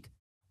we speak.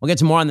 We'll get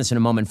to more on this in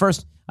a moment.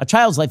 First, a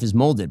child's life is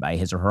molded by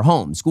his or her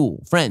home,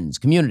 school, friends,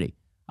 community.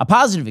 A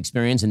positive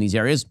experience in these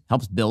areas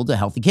helps build a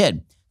healthy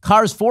kid.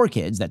 Cars for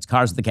Kids, that's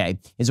Cars with a K,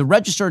 is a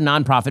registered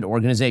nonprofit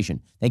organization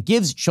that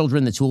gives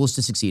children the tools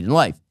to succeed in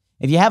life.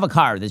 If you have a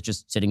car that's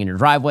just sitting in your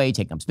driveway,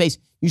 taking up space,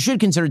 you should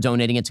consider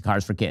donating it to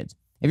Cars for Kids.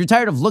 If you're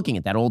tired of looking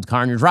at that old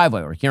car in your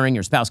driveway or hearing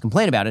your spouse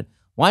complain about it,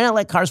 why not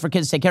let Cars for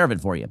Kids take care of it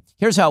for you?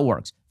 Here's how it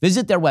works.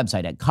 Visit their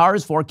website at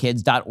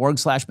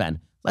carsforkids.org/Ben.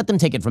 Let them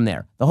take it from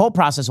there. The whole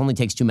process only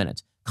takes 2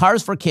 minutes.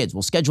 Cars for Kids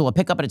will schedule a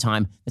pickup at a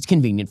time that's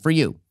convenient for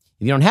you.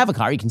 If you don't have a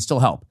car, you can still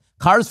help.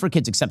 Cars for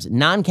Kids accepts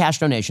non-cash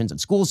donations of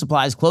school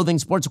supplies, clothing,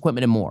 sports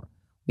equipment, and more.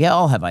 We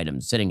all have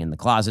items sitting in the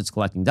closets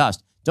collecting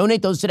dust.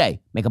 Donate those today.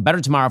 Make a better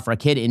tomorrow for a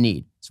kid in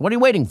need. So what are you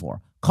waiting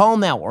for? Call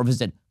now or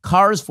visit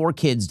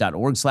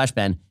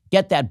carsforkids.org/Ben.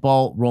 Get that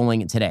ball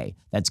rolling today.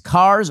 That's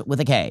Cars with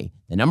a K.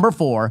 The number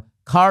 4,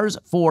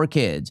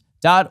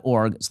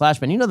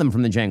 carsforkids.org/Ben. You know them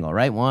from the jingle,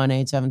 right?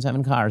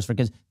 1-877 Cars for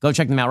Kids. Go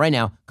check them out right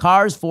now.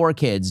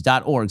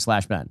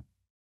 carsforkids.org/Ben.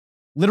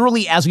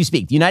 Literally as we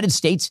speak, the United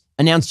States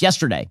announced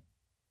yesterday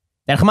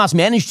that Hamas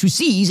managed to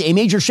seize a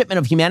major shipment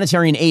of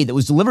humanitarian aid that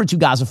was delivered to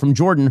Gaza from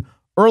Jordan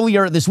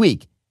earlier this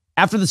week,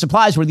 after the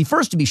supplies were the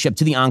first to be shipped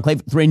to the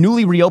enclave through a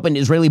newly reopened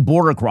Israeli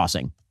border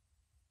crossing.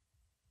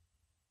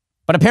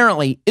 But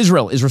apparently,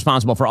 Israel is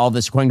responsible for all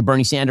this, according to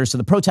Bernie Sanders. So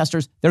the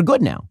protesters, they're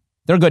good now.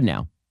 They're good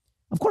now.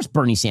 Of course,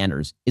 Bernie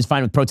Sanders is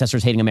fine with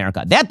protesters hating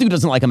America. That dude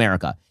doesn't like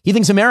America. He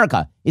thinks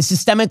America is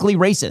systemically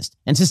racist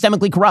and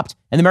systemically corrupt,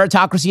 and the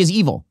meritocracy is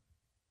evil.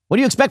 What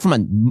do you expect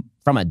from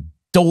a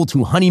dolt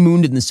who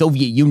honeymooned in the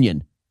Soviet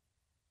Union.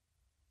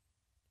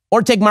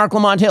 Or take Mark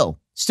Lamont Hill,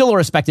 still a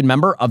respected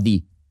member of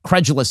the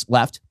credulous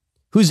left,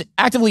 who's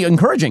actively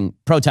encouraging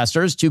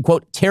protesters to,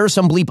 quote, tear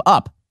some bleep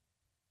up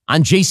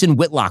on Jason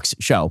Whitlock's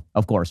show,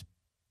 of course.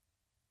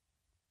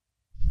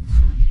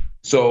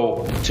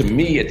 So to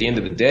me, at the end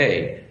of the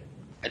day,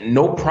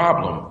 no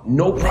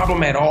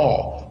problem at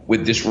all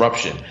with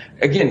disruption.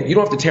 Again, you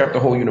don't have to tear up the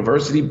whole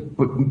university,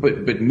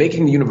 but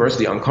making the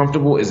university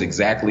uncomfortable is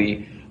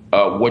exactly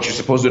what you're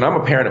supposed to do. And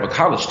I'm a parent of a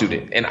college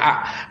student, and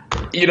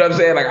you know what I'm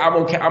saying? Like,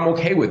 I'm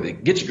okay with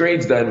it. Get your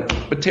grades done,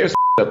 but tear some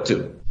up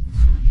too.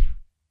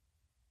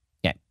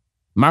 Yeah.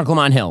 Mark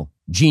Lamont Hill,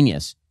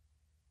 genius.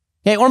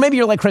 Okay, or maybe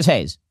you're like Chris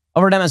Hayes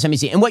over at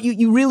MSNBC, and what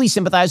you really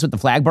sympathize with the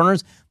flag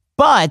burners,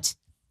 but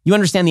you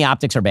understand the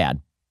optics are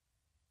bad.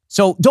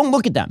 So don't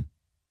look at them.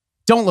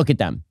 Don't look at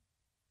them.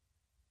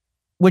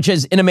 Which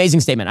is an amazing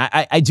statement.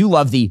 I do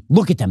love the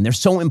look at them. They're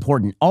so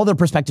important. All their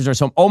perspectives are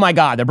so, oh my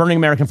God, they're burning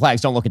American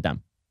flags. Don't look at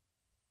them.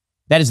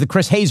 That is the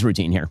Chris Hayes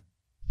routine here.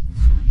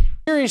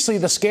 Seriously,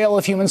 the scale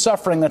of human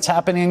suffering that's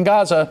happening in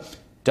Gaza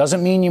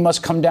doesn't mean you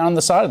must come down on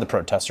the side of the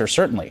protesters.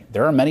 Certainly,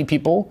 there are many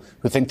people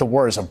who think the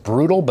war is a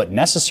brutal but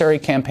necessary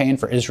campaign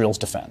for Israel's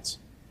defense.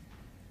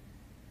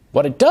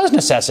 What it does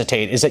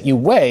necessitate is that you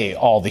weigh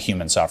all the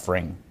human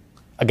suffering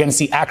against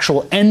the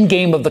actual end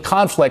game of the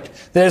conflict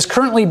that is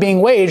currently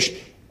being waged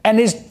and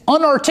is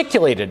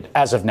unarticulated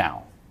as of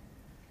now.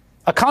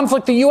 A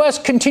conflict the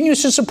U.S.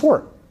 continues to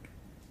support.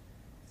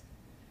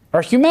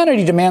 Our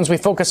humanity demands we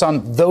focus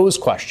on those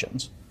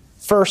questions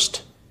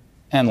first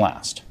and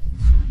last.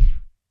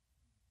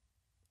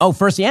 Oh,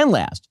 first and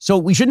last. So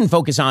we shouldn't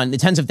focus on the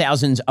tens of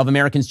thousands of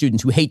American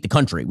students who hate the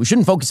country. We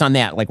shouldn't focus on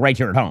that, like right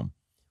here at home.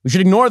 We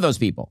should ignore those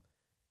people.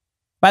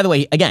 By the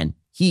way, again,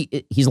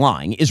 he's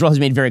lying. Israel has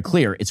made very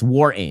clear its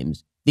war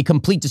aims, the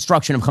complete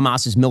destruction of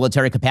Hamas's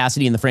military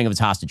capacity and the freeing of its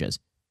hostages.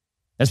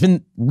 That's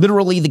been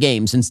literally the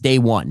game since day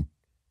one,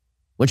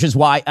 which is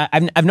why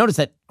I've noticed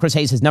that Chris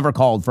Hayes has never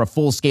called for a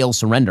full-scale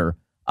surrender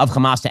of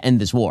Hamas to end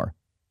this war.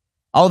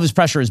 All of his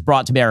pressure is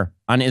brought to bear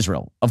on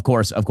Israel, of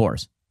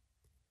course.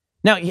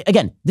 Now,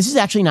 again, this is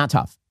actually not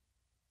tough.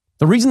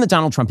 The reason that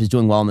Donald Trump is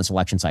doing well in this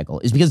election cycle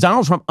is because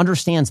Donald Trump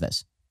understands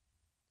this.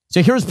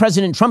 So here's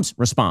President Trump's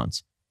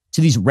response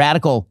to these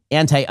radical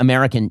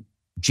anti-American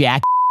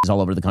jack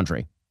all over the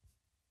country.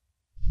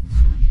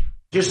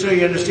 Just so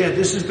you understand,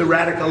 this is the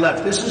radical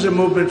left. This is a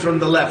movement from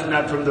the left,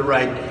 not from the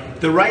right.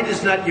 The right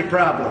is not your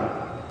problem.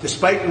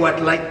 Despite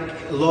what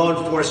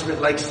law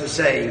enforcement likes to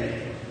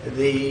say,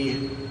 the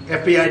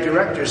FBI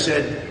director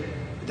said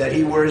that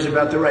he worries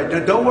about the right.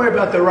 No, don't worry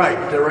about the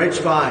right. The right's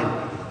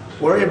fine.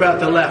 Worry about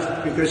the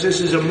left, because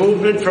this is a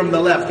movement from the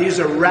left. These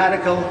are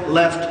radical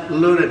left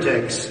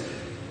lunatics.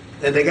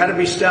 And they got to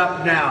be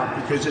stopped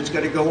now, because it's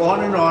going to go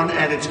on,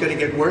 and it's going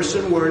to get worse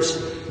and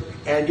worse.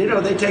 And, you know,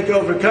 they take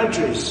over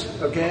countries,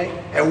 okay?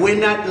 And we're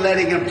not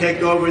letting them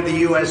take over the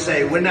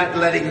USA. We're not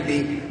letting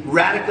the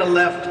radical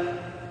left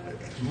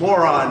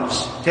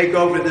morons take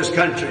over this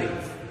country.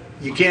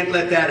 You can't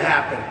let that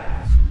happen.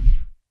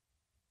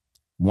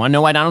 Want to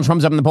know why Donald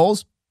Trump's up in the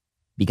polls?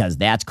 Because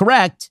that's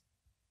correct.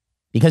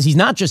 Because he's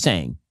not just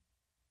saying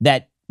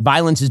that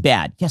violence is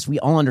bad. Yes, we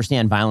all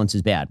understand violence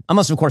is bad.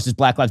 Unless, of course, it's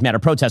Black Lives Matter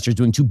protesters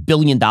doing $2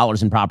 billion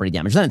in property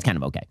damage. Then it's kind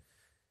of okay.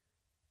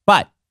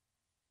 But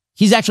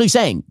he's actually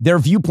saying their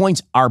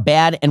viewpoints are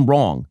bad and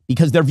wrong,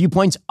 because their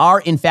viewpoints are,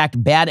 in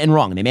fact, bad and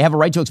wrong. And they may have a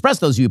right to express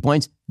those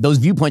viewpoints. Those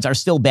viewpoints are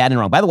still bad and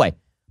wrong. By the way,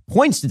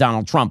 points to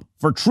Donald Trump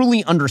for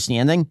truly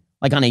understanding,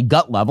 like on a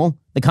gut level,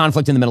 the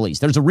conflict in the Middle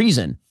East. There's a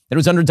reason that it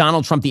was under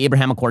Donald Trump the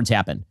Abraham Accords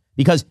happened,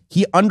 because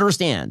he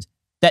understands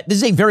that this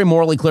is a very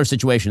morally clear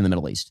situation in the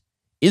Middle East.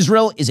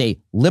 Israel is a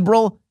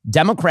liberal,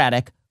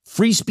 democratic,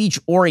 free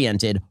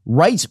speech-oriented,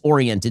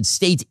 rights-oriented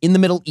state in the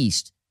Middle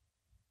East.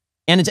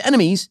 And its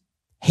enemies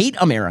hate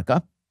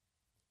America,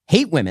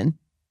 hate women,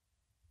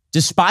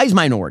 despise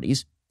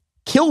minorities,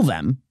 kill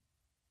them,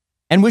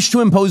 and wish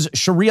to impose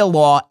Sharia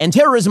law and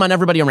terrorism on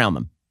everybody around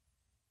them.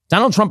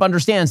 Donald Trump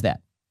understands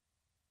that.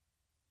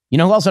 You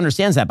know who else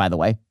understands that, by the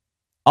way?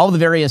 All of the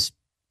various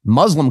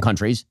Muslim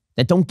countries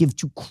that don't give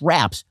two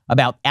craps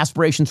about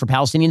aspirations for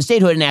Palestinian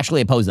statehood and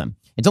actually oppose them.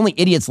 It's only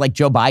idiots like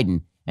Joe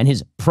Biden and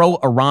his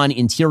pro-Iran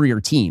interior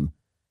team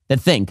that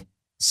think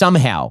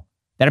somehow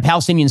that a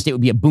Palestinian state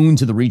would be a boon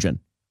to the region,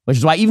 which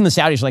is why even the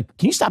Saudis are like,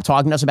 can you stop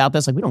talking to us about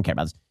this? Like, we don't care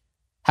about this.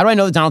 How do I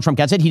know that Donald Trump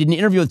gets it? He did an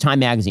interview with Time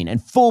Magazine,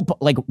 and full,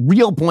 like,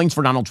 real points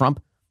for Donald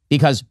Trump,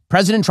 because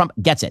President Trump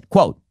gets it.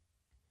 Quote,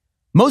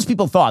 most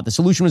people thought the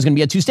solution was going to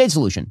be a two-state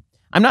solution.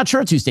 I'm not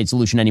sure a two-state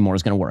solution anymore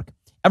is going to work.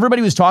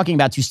 Everybody was talking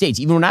about two states.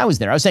 Even when I was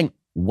there, I was saying,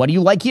 what do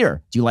you like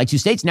here? Do you like two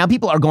states? Now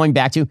people are going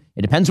back to,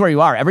 it depends where you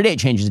are. Every day it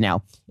changes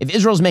now. If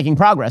Israel's making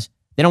progress,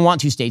 they don't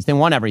want two states. They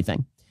want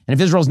everything. And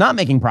if Israel's not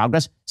making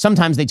progress,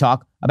 sometimes they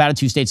talk about a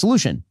two-state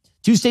solution.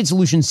 Two-state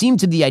solution seemed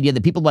to be the idea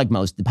that people like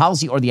most, the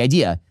policy or the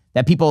idea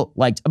that people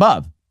liked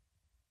above.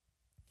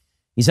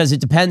 He says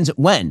it depends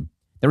when.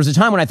 There was a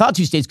time when I thought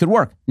two states could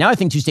work. Now I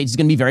think two states is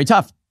going to be very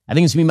tough. I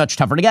think it's going to be much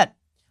tougher to get.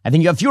 I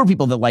think you have fewer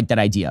people that like that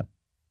idea.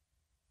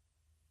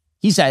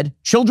 He said,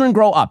 children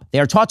grow up. They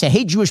are taught to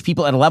hate Jewish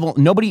people at a level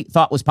nobody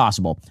thought was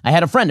possible. I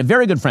had a friend, a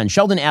very good friend,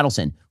 Sheldon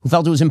Adelson, who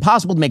felt it was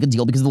impossible to make a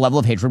deal because the level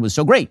of hatred was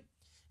so great.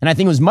 And I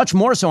think it was much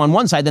more so on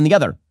one side than the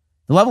other.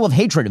 The level of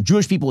hatred of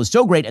Jewish people was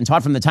so great and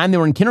taught from the time they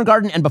were in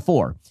kindergarten and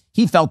before.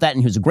 He felt that,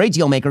 and he was a great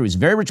deal maker. He was a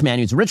very rich man.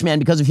 He was a rich man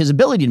because of his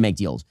ability to make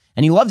deals.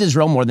 And he loved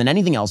Israel more than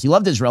anything else. He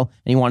loved Israel,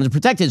 and he wanted to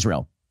protect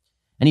Israel.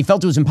 And he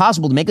felt it was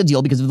impossible to make a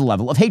deal because of the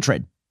level of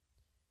hatred.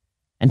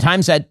 And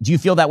Time said, do you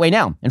feel that way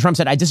now? And Trump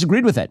said, I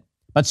disagreed with it.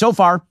 But so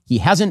far, he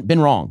hasn't been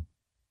wrong.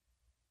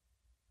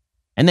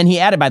 And then he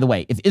added, by the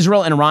way, if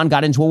Israel and Iran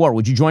got into a war,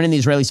 would you join in the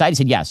Israeli side? He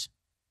said, yes.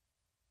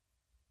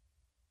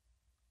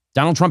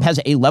 Donald Trump has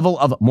a level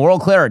of moral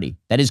clarity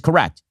that is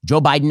correct. Joe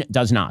Biden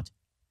does not.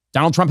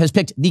 Donald Trump has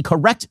picked the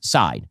correct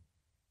side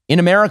in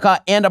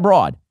America and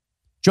abroad.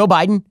 Joe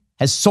Biden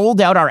has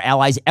sold out our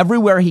allies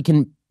everywhere he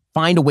can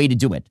find a way to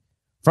do it,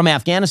 from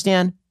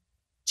Afghanistan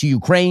to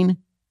Ukraine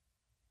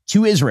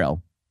to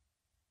Israel,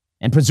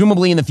 and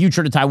presumably in the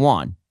future to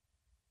Taiwan.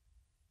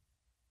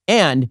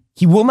 And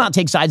he will not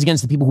take sides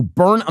against the people who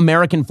burn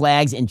American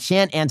flags and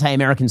chant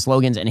anti-American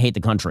slogans and hate the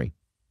country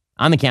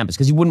on the campus,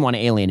 because he wouldn't want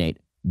to alienate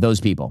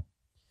those people. All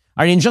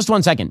right, in just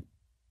 1 second,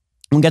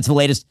 we'll get to the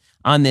latest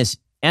on this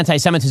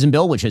anti-Semitism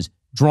bill, which has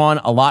drawn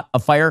a lot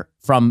of fire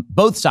from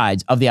both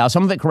sides of the aisle.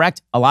 Some of it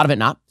correct, a lot of it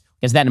not.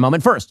 Get to that in a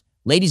moment. First,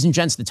 ladies and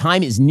gents, the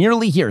time is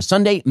nearly here.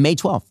 Sunday, May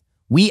 12th.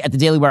 We at the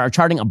Daily Wire are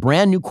charting a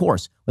brand new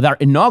course with our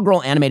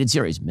inaugural animated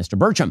series, Mr.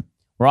 Bertram.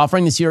 We're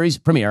offering the series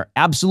premiere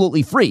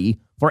absolutely free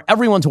for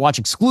everyone to watch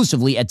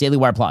exclusively at Daily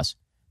Wire Plus.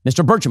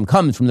 Mr. Bertram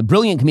comes from the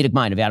brilliant comedic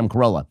mind of Adam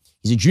Carolla.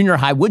 He's a junior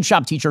high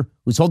woodshop teacher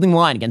who's holding the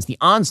line against the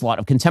onslaught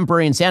of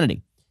contemporary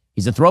insanity.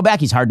 He's a throwback.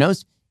 He's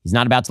hard-nosed. He's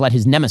not about to let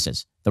his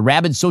nemesis, the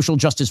rabid social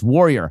justice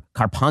warrior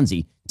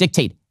Carponzi,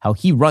 dictate how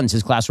he runs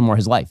his classroom or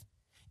his life.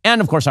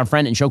 And, of course, our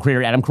friend and show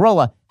creator Adam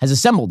Carolla has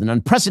assembled an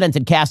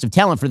unprecedented cast of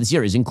talent for the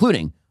series,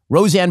 including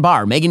Roseanne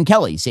Barr, Megyn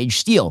Kelly, Sage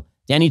Steele,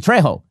 Danny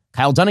Trejo,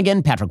 Kyle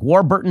Dunnigan, Patrick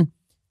Warburton,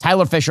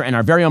 Tyler Fisher, and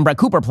our very own Brett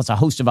Cooper, plus a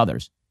host of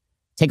others.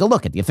 Take a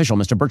look at the official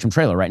Mr. Bertram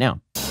trailer right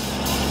now.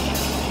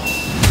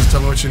 Just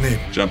tell me what you need.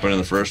 Jump into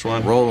the first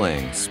one.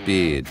 Rolling,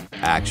 speed,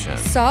 action.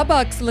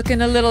 Sawbuck's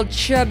looking a little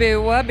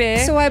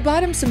chubby-wubby, so I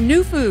bought him some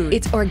new food.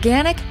 It's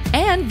organic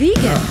and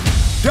vegan.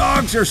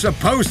 Dogs are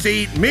supposed to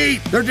eat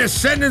meat. They're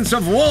descendants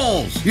of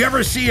wolves. You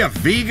ever see a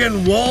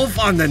vegan wolf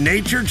on the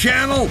Nature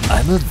Channel?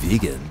 I'm a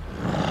vegan.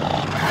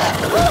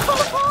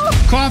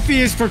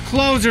 Coffee is for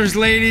closers,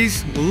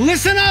 ladies.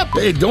 Listen up!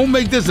 Hey, don't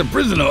make this a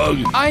prison hug.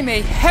 I'm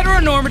a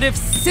heteronormative,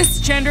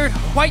 cisgendered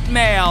white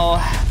male.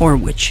 For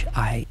which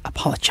I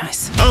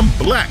apologize. I'm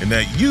black, and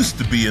that used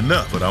to be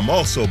enough, but I'm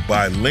also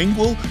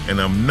bilingual,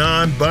 and I'm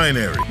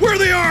non-binary. We're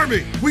the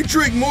Army! We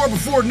drink more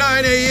before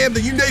 9 a.m.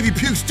 than you Navy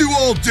pukes do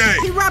all day.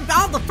 He rubbed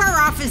all the fur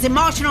off his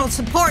emotional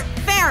support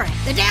ferret.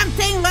 The damn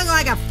thing looked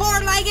like a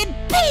four-legged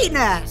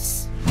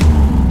penis.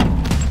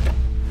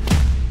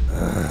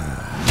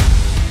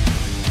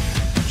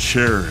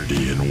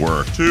 Charity and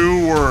work.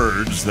 Two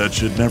words that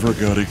should never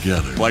go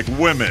together. Like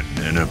women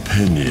and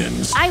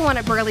opinions. I want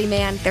a burly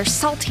man. They're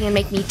salty and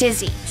make me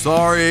dizzy.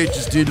 Sorry,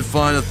 just need to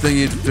find a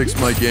thingy to fix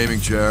my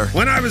gaming chair.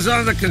 When I was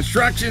on the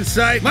construction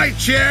site, my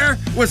chair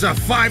was a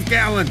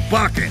 5-gallon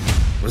bucket.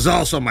 It was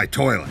also my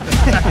toilet.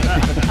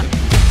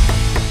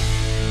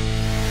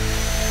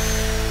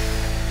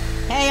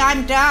 Hey,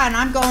 I'm done.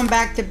 I'm going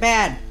back to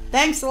bed.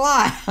 Thanks a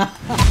lot.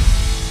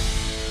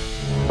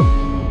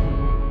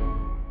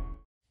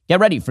 Get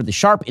ready for the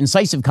sharp,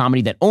 incisive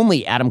comedy that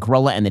only Adam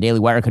Carolla and the Daily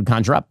Wire could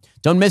conjure up.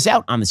 Don't miss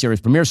out on the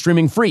series premiere,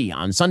 streaming free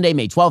on Sunday,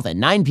 May 12th at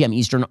 9 p.m.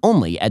 Eastern,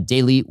 only at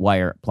Daily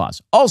Wire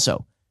Plus.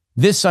 Also,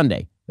 this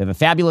Sunday, we have a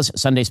fabulous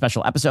Sunday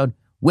special episode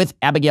with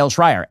Abigail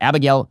Schreier.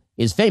 Abigail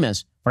is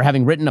famous for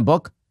having written a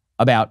book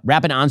about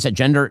rapid onset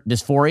gender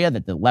dysphoria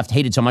that the left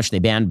hated so much they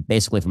banned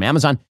basically from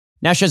Amazon.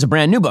 Now she has a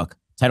brand new book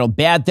titled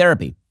Bad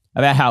Therapy,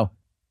 about how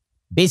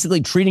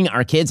basically treating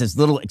our kids as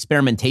little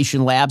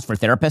experimentation labs for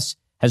therapists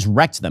has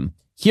wrecked them.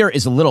 Here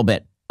is a little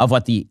bit of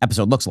what the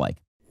episode looks like.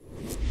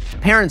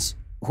 Parents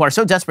who are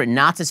so desperate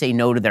not to say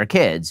no to their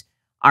kids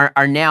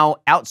are now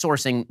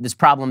outsourcing this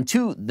problem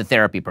to the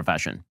therapy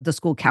profession. The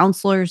school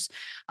counselors,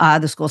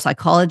 the school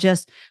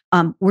psychologists,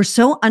 were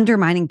so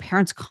undermining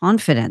parents'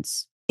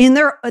 confidence in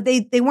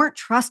they weren't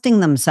trusting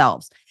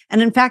themselves.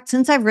 And in fact,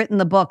 since I've written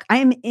the book, I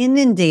am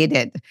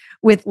inundated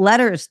with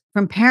letters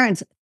from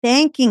parents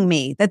thanking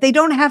me that they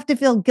don't have to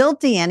feel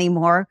guilty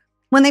anymore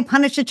when they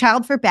punish a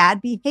child for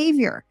bad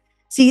behavior.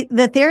 See,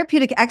 the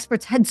therapeutic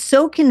experts had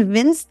so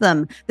convinced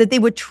them that they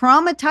would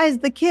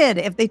traumatize the kid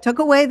if they took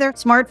away their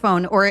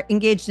smartphone or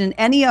engaged in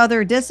any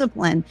other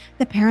discipline,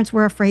 that parents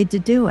were afraid to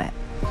do it.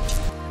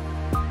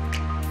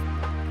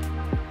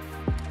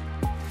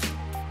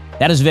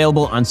 That is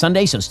available on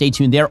Sunday, so stay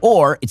tuned there,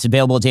 or it's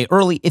available a day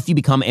early if you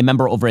become a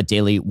member over at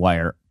Daily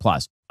Wire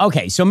Plus.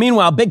 Okay, so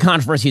meanwhile, big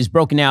controversy is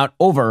broken out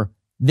over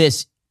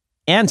this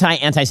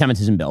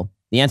anti-Semitism bill,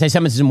 the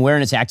Anti-Semitism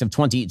Awareness Act of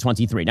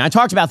 2023. Now, I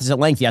talked about this at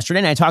length yesterday,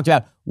 and I talked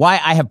about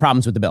why I have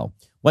problems with the bill.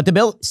 What the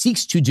bill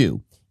seeks to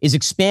do is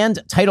expand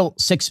Title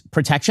VI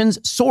protections,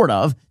 sort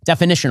of,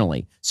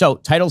 definitionally. So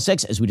Title VI,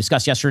 as we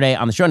discussed yesterday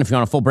on the show, and if you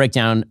want a full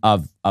breakdown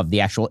of the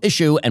actual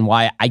issue and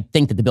why I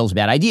think that the bill is a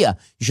bad idea,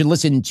 you should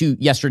listen to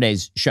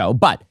yesterday's show.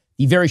 But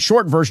the very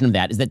short version of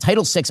that is that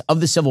Title VI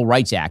of the Civil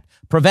Rights Act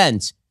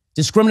prevents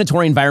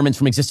discriminatory environments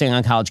from existing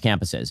on college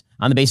campuses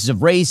on the basis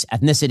of race,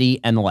 ethnicity,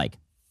 and the like.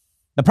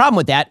 The problem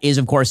with that is,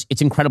 of course,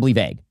 it's incredibly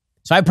vague.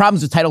 So I have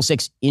problems with Title VI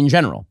in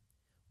general.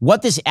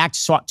 What this act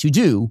sought to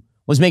do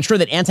was make sure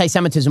that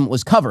anti-Semitism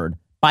was covered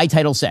by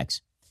Title VI.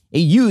 It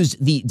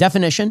used the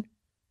definition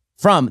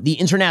from the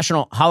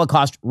International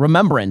Holocaust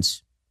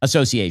Remembrance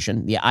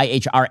Association, the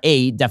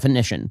IHRA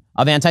definition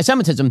of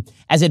anti-Semitism,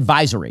 as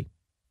advisory.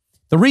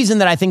 The reason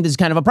that I think this is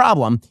kind of a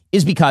problem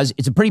is because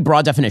it's a pretty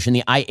broad definition,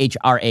 the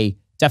IHRA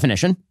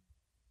definition.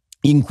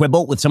 You can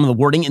quibble with some of the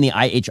wording in the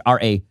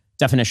IHRA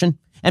definition.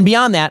 And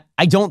beyond that,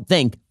 I don't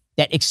think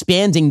that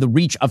expanding the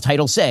reach of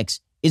Title VI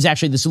is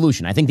actually the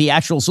solution. I think the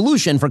actual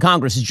solution for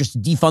Congress is just to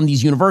defund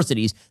these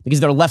universities because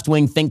they're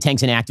left-wing think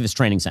tanks and activist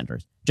training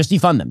centers. Just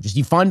defund them. Just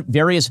defund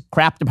various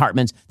crap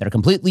departments that are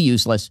completely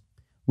useless.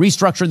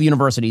 Restructure the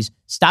universities.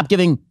 Stop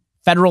giving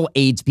federal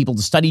aid to people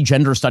to study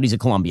gender studies at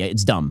Columbia.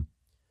 It's dumb.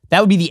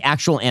 That would be the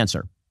actual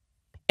answer.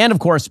 And of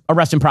course,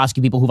 arrest and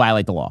prosecute people who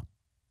violate the law.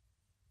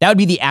 That would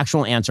be the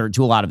actual answer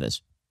to a lot of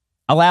this.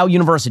 Allow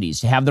universities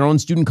to have their own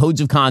student codes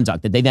of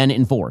conduct that they then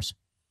enforce.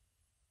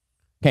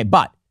 Okay,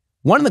 but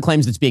one of the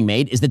claims that's being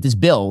made is that this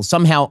bill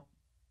somehow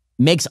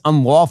makes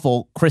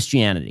unlawful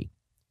Christianity.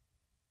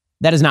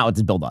 That is not what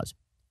this bill does.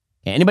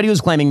 Okay, anybody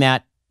who's claiming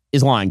that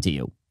is lying to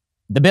you.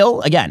 The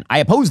bill, again, I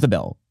oppose the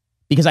bill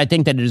because I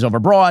think that it is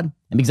overbroad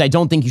and because I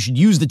don't think you should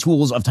use the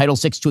tools of Title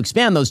VI to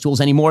expand those tools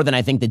any more than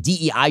I think that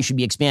DEI should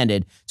be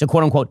expanded to,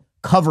 quote unquote,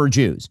 cover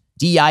Jews.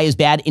 DEI is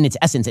bad in its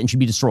essence and should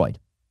be destroyed.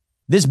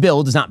 This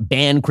bill does not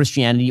ban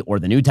Christianity or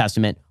the New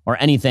Testament or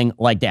anything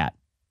like that.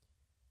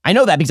 I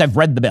know that because I've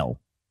read the bill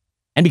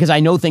and because I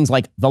know things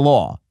like the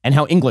law and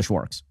how English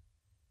works.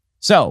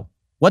 So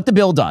what the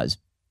bill does,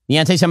 the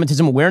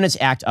Anti-Semitism Awareness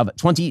Act of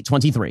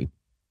 2023,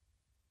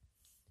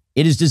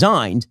 it is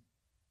designed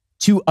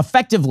to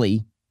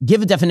effectively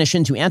give a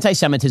definition to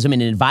anti-Semitism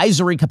in an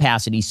advisory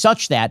capacity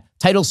such that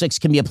Title VI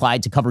can be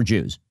applied to cover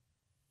Jews.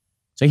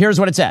 So here's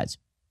what it says.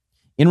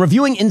 In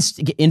reviewing,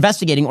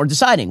 investigating, or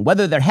deciding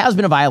whether there has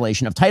been a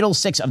violation of Title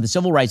VI of the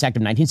Civil Rights Act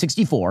of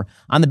 1964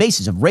 on the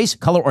basis of race,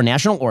 color, or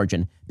national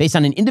origin based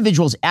on an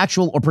individual's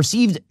actual or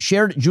perceived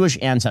shared Jewish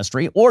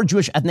ancestry or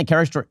Jewish ethnic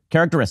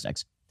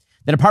characteristics,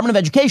 the Department of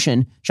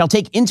Education shall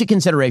take into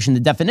consideration the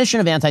definition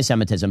of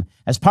anti-Semitism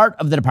as part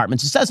of the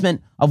department's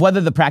assessment of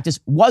whether the practice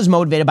was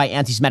motivated by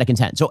anti-Semitic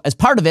intent. So as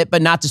part of it,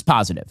 but not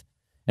dispositive.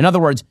 In other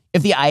words,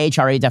 if the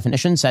IHRA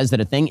definition says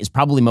that a thing is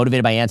probably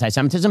motivated by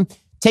anti-Semitism,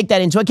 take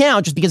that into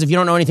account, just because if you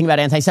don't know anything about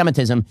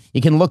anti-Semitism,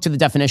 you can look to the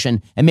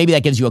definition and maybe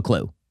that gives you a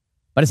clue.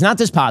 But it's not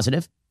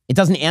dispositive. It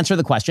doesn't answer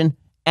the question.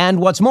 And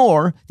what's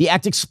more, the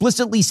act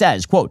explicitly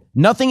says, quote,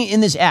 nothing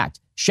in this act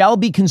shall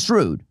be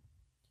construed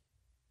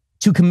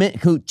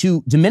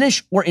to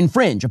diminish or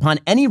infringe upon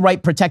any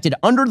right protected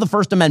under the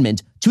First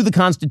Amendment to the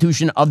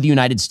Constitution of the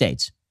United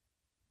States.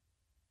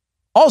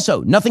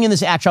 Also, nothing in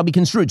this act shall be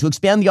construed to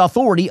expand the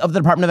authority of the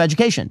Department of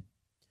Education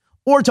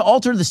or to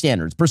alter the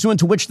standards pursuant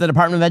to which the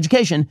Department of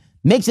Education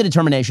makes a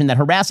determination that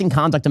harassing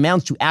conduct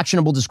amounts to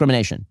actionable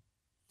discrimination,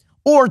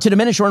 or to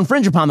diminish or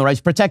infringe upon the rights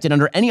protected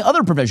under any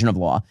other provision of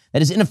law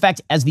that is in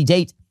effect as the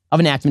date of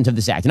enactment of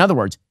this act. In other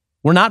words,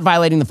 we're not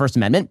violating the First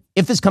Amendment.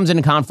 If this comes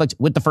into conflict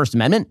with the First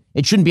Amendment,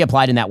 it shouldn't be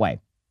applied in that way.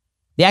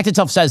 The act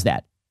itself says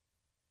that.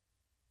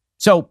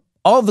 So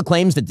all of the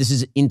claims that this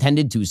is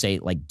intended to, say,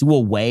 like, do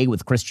away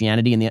with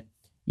Christianity,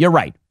 you're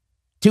right.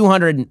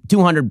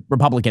 200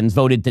 Republicans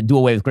voted to do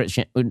away with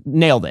Christianity,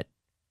 nailed it.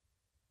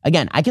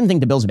 Again, I can think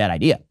the bill's a bad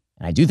idea,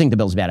 and I do think the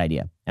bill's a bad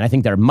idea, and I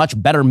think there are much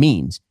better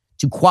means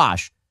to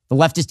quash the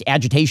leftist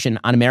agitation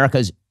on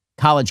America's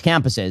college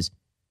campuses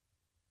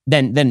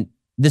than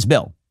this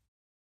bill.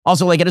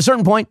 Also, like, at a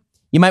certain point,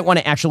 you might want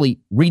to actually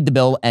read the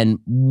bill and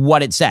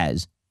what it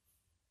says,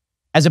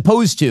 as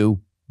opposed to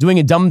doing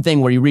a dumb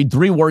thing where you read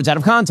 3 words out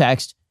of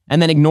context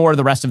and then ignore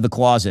the rest of the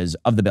clauses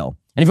of the bill.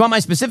 And if you want my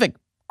specific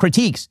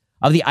critiques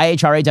of the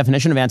IHRA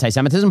definition of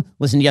anti-Semitism,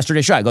 listen to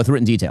yesterday's show. I go through it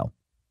in detail.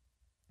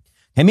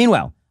 And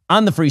meanwhile,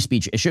 on the free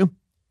speech issue,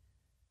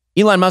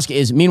 Elon Musk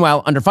is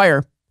meanwhile under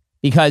fire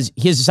because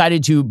he has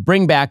decided to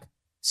bring back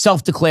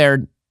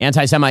self-declared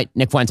anti-Semite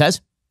Nick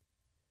Fuentes.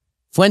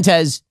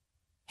 Fuentes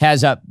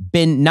has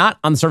been not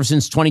on the surface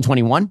since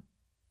 2021.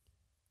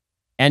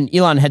 And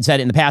Elon had said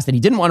in the past that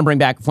he didn't want to bring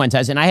back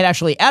Fuentes, and I had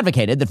actually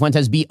advocated that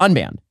Fuentes be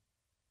unbanned,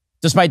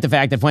 despite the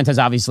fact that Fuentes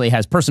obviously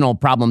has personal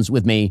problems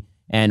with me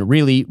and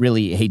really,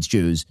 really hates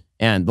Jews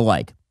and the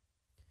like.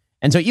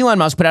 And so Elon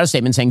Musk put out a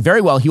statement saying,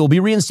 very well, he will be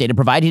reinstated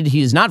provided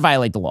he does not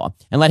violate the law,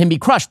 and let him be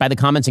crushed by the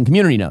comments and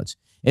community notes.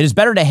 It is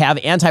better to have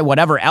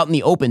anti-whatever out in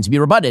the open to be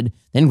rebutted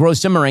than grow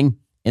simmering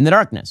in the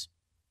darkness.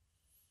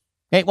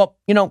 Okay, well,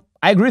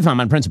 I agree with him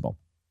on principle.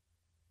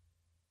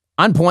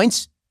 On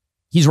points,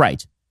 he's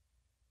right.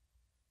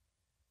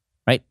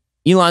 Right?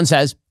 Elon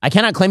says, I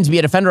cannot claim to be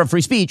a defender of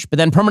free speech, but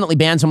then permanently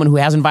ban someone who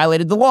hasn't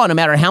violated the law, no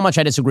matter how much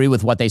I disagree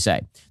with what they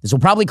say. This will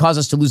probably cause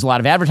us to lose a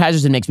lot of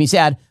advertisers and makes me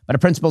sad, but a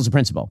principle is a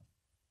principle.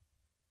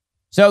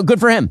 So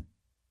good for him.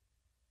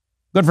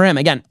 Good for him.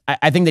 Again,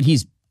 I think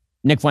that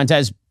Nick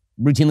Fuentes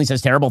routinely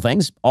says terrible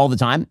things all the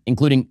time,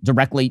 including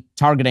directly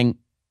targeting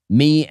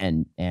me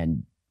and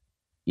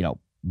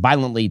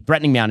violently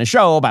threatening me on his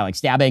show by like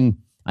stabbing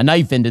a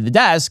knife into the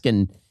desk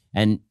and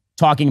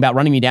talking about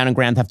running me down in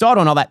Grand Theft Auto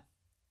and all that.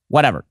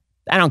 Whatever.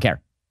 I don't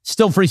care.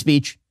 Still free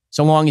speech,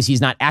 so long as he's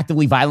not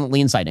actively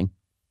violently inciting.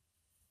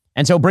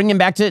 And so bring him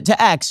back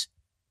to X.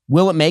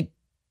 Will it make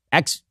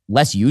X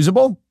less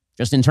usable?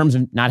 Just in terms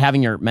of not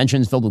having your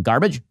mentions filled with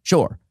garbage?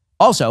 Sure.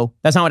 Also,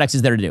 that's not what X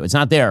is there to do. It's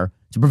not there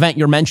to prevent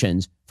your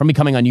mentions from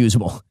becoming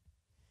unusable.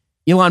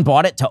 Elon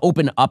bought it to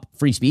open up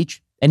free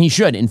speech, and he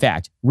should, in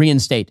fact,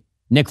 reinstate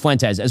Nick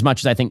Fuentes, as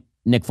much as I think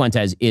Nick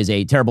Fuentes is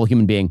a terrible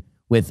human being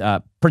with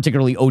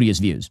particularly odious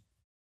views.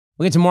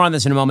 We'll get to more on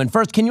this in a moment.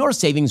 First, can your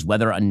savings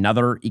weather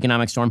another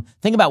economic storm?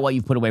 Think about what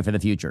you've put away for the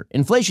future.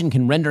 Inflation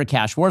can render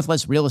cash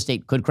worthless. Real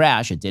estate could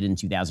crash. It did in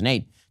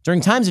 2008. During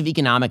times of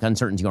economic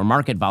uncertainty or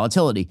market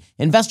volatility,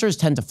 investors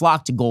tend to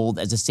flock to gold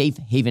as a safe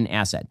haven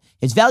asset.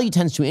 Its value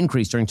tends to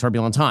increase during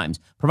turbulent times,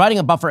 providing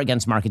a buffer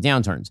against market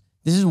downturns.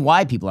 This is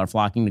why people are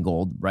flocking to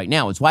gold right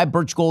now. It's why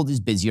Birch Gold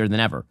is busier than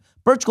ever.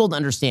 Birch Gold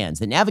understands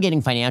that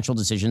navigating financial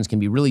decisions can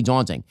be really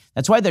daunting.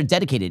 That's why their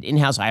dedicated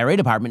in-house IRA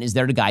department is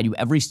there to guide you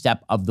every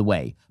step of the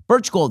way.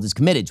 Birch Gold is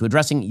committed to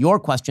addressing your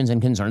questions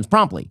and concerns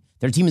promptly.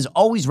 Their team is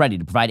always ready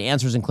to provide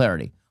answers and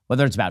clarity.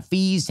 Whether it's about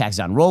fees, taxes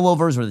on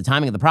rollovers, or the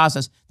timing of the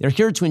process, they're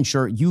here to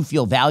ensure you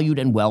feel valued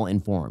and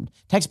well-informed.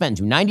 Text BEN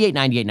to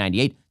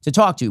 989898 to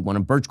talk to one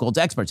of Birch Gold's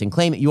experts and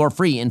claim your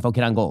free info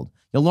kit on gold.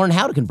 You'll learn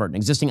how to convert an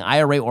existing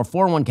IRA or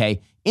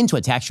 401k into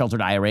a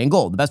tax-sheltered IRA in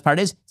gold. The best part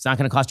is, it's not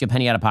going to cost you a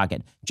penny out of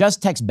pocket.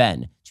 Just text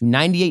BEN to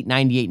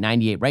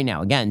 989898 right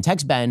now. Again,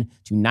 text BEN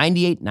to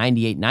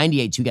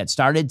 989898 to get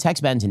started.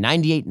 Text BEN to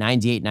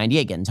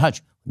 989898. Get in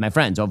touch with my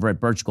friends over at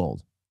Birch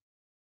Gold.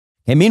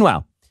 Okay,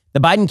 meanwhile, the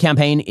Biden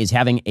campaign is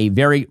having a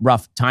very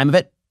rough time of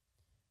it.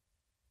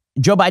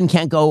 Joe Biden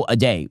can't go a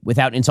day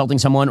without insulting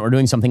someone or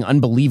doing something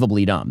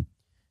unbelievably dumb.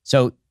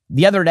 So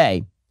the other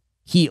day,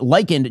 he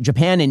likened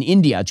Japan and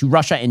India to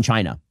Russia and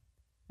China.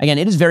 Again,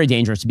 it is very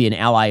dangerous to be an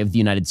ally of the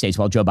United States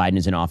while Joe Biden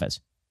is in office.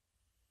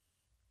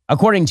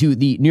 According to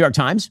the New York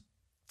Times,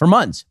 for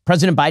months,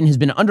 President Biden has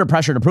been under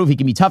pressure to prove he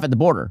can be tough at the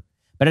border.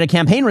 But at a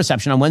campaign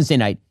reception on Wednesday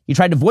night, he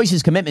tried to voice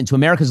his commitment to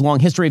America's long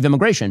history of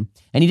immigration,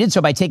 and he did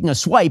so by taking a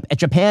swipe at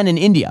Japan and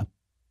India.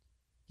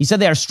 He said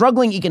they are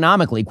struggling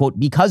economically, quote,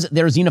 because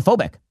they're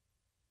xenophobic.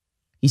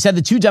 He said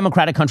the two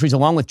democratic countries,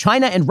 along with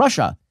China and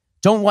Russia,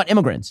 don't want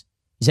immigrants.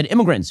 He said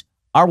immigrants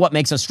are what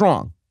makes us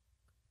strong.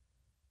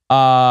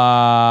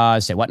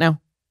 Say what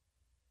now?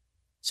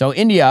 So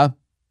India,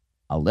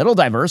 a little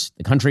diverse,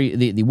 the country,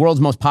 the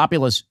world's most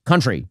populous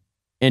country,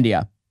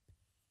 India,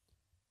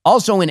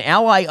 also an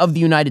ally of the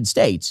United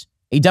States,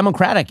 a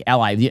democratic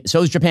ally.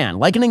 So is Japan.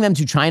 Likening them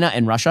to China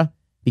and Russia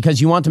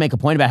because you want to make a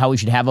point about how we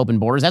should have open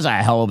borders. That's a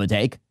hell of a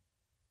take.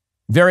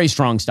 Very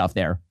strong stuff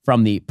there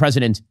from the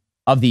president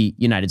of the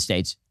United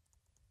States,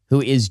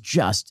 who is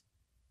just,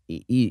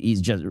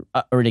 he's just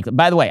ridiculous.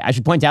 By the way, I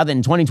should point out that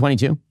in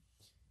 2022,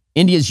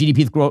 India's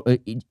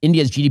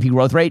GDP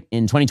growth rate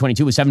in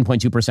 2022 was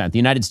 7.2%. The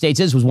United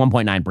States' was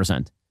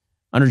 1.9%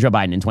 under Joe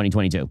Biden in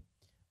 2022.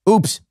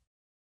 Oops.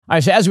 All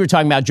right, so as we were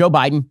talking about, Joe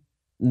Biden,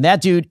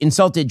 that dude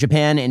insulted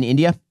Japan and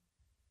India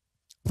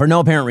for no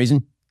apparent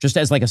reason, just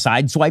as like a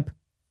side swipe,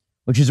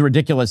 which is a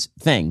ridiculous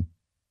thing.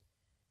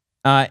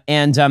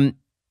 And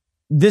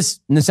this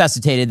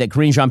necessitated that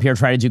Karine Jean-Pierre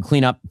try to do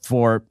cleanup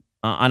for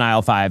on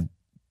aisle 5.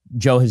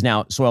 Joe has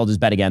now soiled his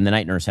bed again. The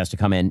night nurse has to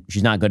come in.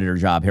 She's not good at her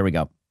job. Here we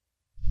go.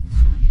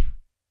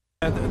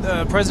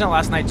 The president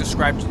last night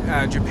described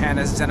Japan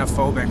as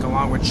xenophobic,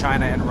 along with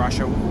China and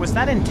Russia. Was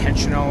that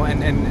intentional?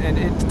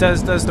 And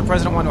does the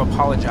president want to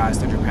apologize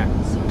to Japan?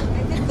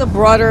 I think the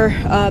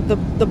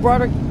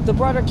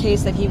broader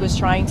case that he was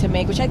trying to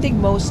make, which I think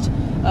most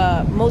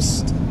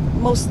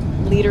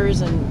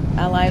leaders and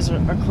allies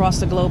across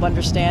the globe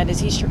understand, is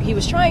he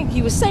was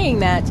saying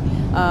that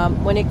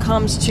when it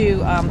comes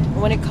to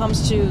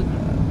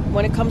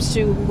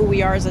who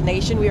we are as a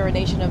nation, we are a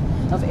nation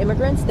of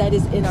immigrants. That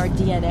is in our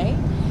DNA.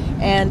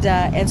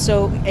 And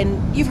so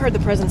you've heard the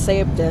president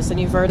say this, and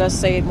you've heard us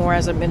say it more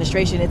as an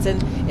administration.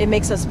 It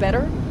makes us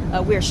better.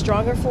 We are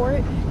stronger for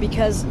it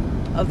because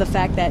of the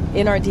fact that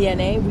in our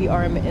DNA we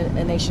are a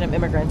nation of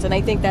immigrants, and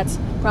I think that's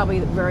probably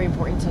very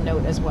important to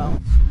note as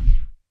well.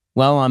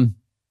 Well,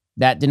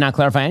 that did not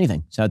clarify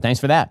anything. So thanks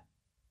for that.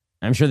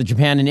 I'm sure that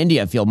Japan and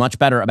India feel much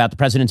better about the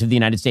president of the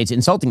United States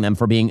insulting them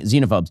for being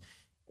xenophobes.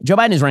 Joe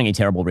Biden is running a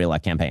terrible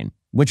reelect campaign,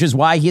 which is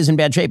why he is in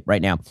bad shape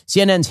right now.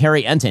 CNN's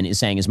Harry Enton is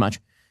saying as much.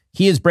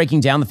 He is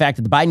breaking down the fact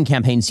that the Biden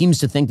campaign seems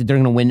to think that they're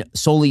going to win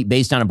solely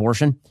based on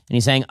abortion. And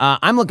he's saying,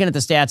 I'm looking at the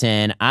stats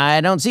and I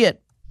don't see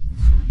it.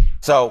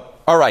 So,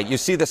 all right, you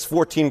see this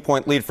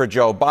 14-point lead for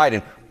Joe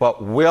Biden.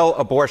 but will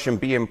abortion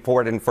be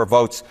important for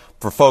votes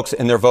for folks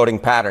in their voting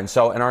patterns?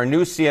 So in our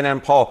new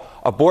CNN poll,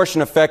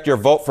 abortion affect your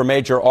vote for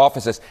major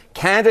offices?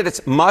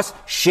 Candidates must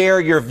share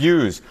your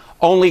views.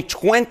 Only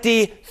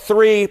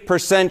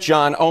 23%,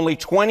 John, only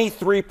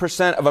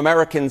 23% of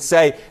Americans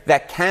say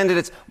that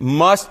candidates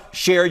must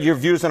share your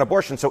views on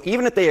abortion. So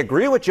even if they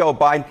agree with Joe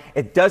Biden,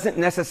 it doesn't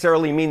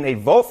necessarily mean they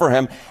vote for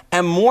him.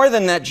 And more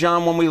than that,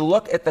 John, when we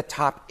look at the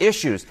top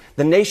issues,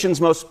 the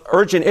nation's most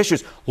urgent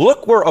issues,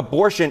 look where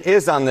abortion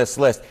is on this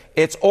list.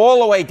 It's all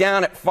the way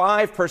down at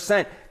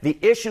 5%. The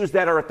issues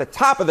that are at the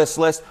top of this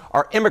list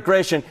are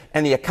immigration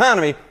and the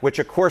economy, which,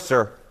 of course,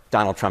 are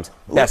Donald Trump's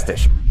best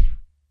issue.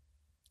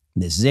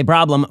 This is a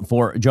problem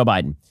for Joe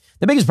Biden.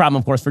 The biggest problem,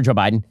 of course, for Joe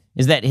Biden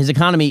is that his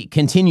economy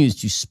continues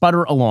to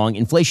sputter along.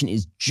 Inflation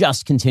is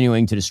just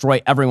continuing to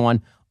destroy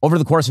everyone. Over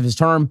the course of his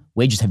term,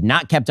 wages have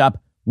not kept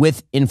up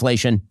with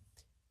inflation.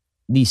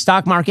 The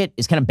stock market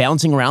is kind of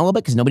bouncing around a little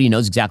bit because nobody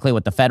knows exactly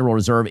what the Federal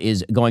Reserve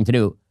is going to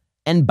do.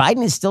 And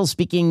Biden is still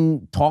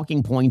speaking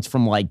talking points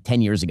from like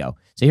 10 years ago.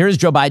 So here's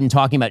Joe Biden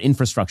talking about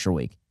infrastructure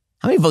week.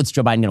 How many votes is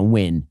Joe Biden going to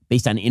win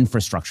based on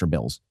infrastructure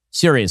bills?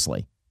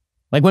 Seriously.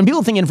 Like when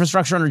people think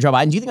infrastructure under Joe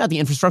Biden, do you think about the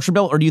infrastructure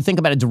bill or do you think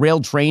about a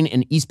derailed train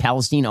in East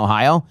Palestine,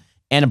 Ohio,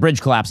 and a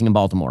bridge collapsing in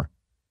Baltimore?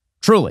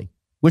 Truly,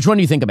 which one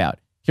do you think about?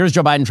 Here's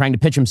Joe Biden trying to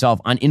pitch himself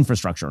on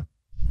infrastructure.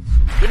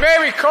 You may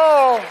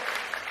recall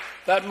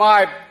that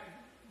my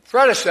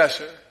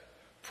predecessor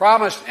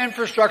promised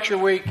infrastructure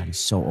week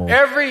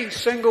every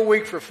single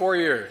week for 4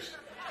 years.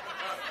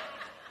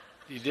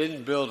 He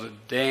didn't build a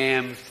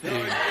damn thing.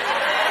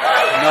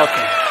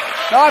 Nothing.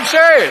 No, I'm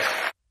serious.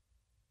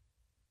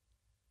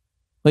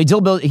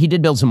 Well, he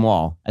did build some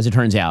wall, as it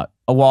turns out,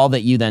 a wall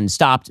that you then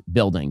stopped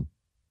building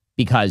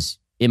because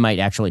it might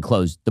actually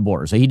close the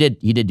border. So he did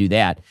do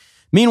that.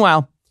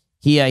 Meanwhile,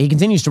 he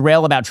continues to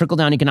rail about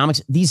trickle-down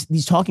economics.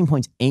 These talking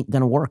points ain't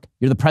going to work.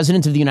 You're the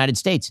president of the United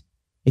States.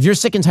 If you're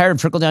sick and tired of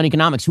trickle-down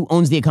economics, who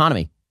owns the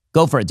economy?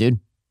 Go for it, dude.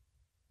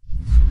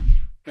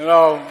 You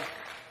know,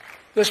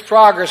 this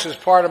progress is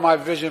part of my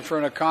vision for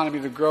an economy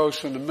that grows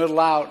from the middle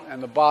out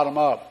and the bottom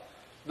up,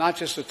 not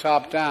just the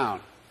top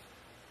down.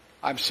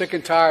 I'm sick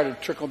and tired of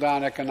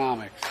trickle-down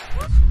economics.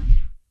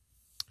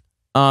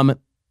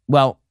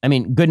 Well, I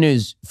mean, good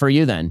news for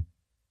you then.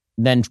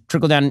 Then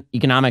trickle-down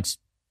economics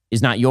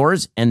is not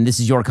yours, and this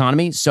is your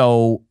economy.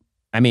 So,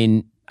 I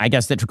mean, I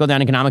guess that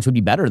trickle-down economics would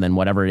be better than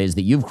whatever it is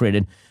that you've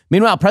created.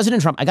 Meanwhile,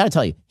 President Trump, I got to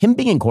tell you, him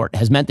being in court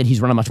has meant that he's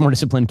run a much more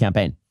disciplined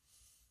campaign.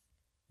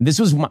 This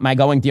was my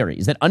going theory,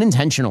 is that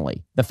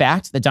unintentionally, the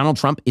fact that Donald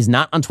Trump is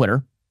not on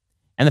Twitter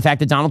and the fact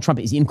that Donald Trump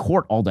is in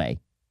court all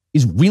day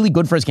is really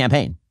good for his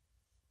campaign.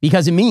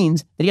 Because it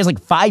means that he has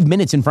like 5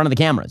 minutes in front of the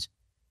cameras.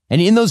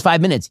 And in those 5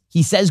 minutes,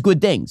 he says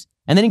good things.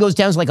 And then he goes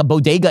down to like a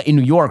bodega in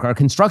New York or a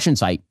construction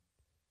site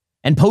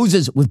and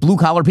poses with blue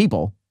collar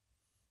people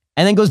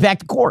and then goes back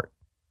to court.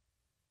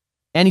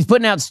 And he's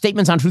putting out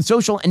statements on Truth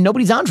Social and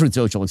nobody's on Truth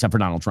Social except for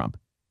Donald Trump.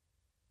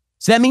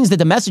 So that means that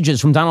the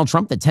messages from Donald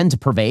Trump that tend to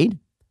pervade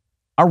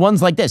are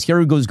ones like this. Here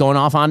he goes going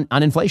off on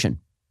inflation.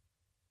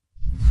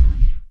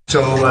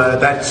 So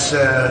that's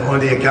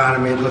on the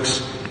economy. It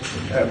looks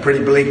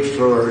pretty bleak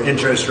for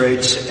interest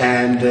rates,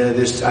 and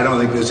I don't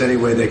think there's any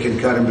way they can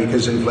cut them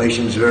because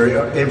inflation,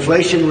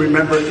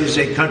 remember, is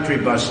a country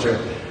buster.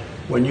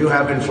 When you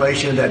have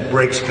inflation, that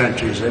breaks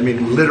countries. I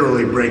mean,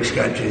 literally breaks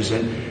countries,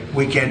 and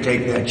we can't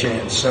take that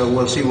chance. So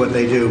we'll see what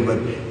they do, but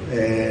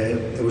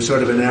it was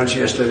sort of announced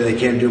yesterday they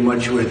can't do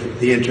much with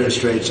the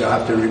interest rates. They'll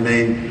have to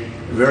remain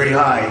very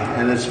high,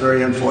 and that's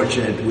very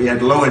unfortunate. We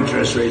had low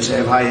interest rates, they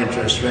have high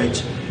interest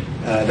rates.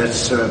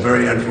 That's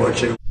very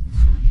unfortunate.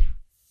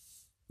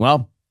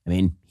 Well, I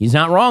mean, he's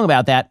not wrong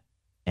about that.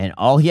 And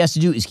all he has to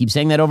do is keep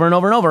saying that over and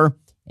over and over,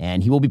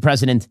 and he will be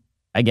president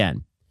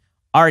again.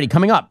 Alrighty,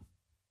 coming up,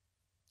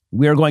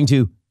 we are going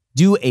to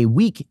do a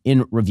week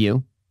in review.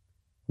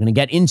 We're going to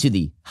get into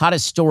the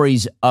hottest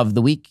stories of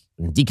the week.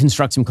 We're going to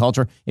deconstruct some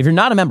culture. If you're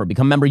not a member,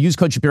 become a member. Use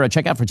code Shapiro.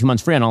 Check out for 2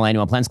 months free on all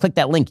annual plans. Click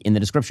that link in the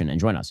description and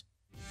join us.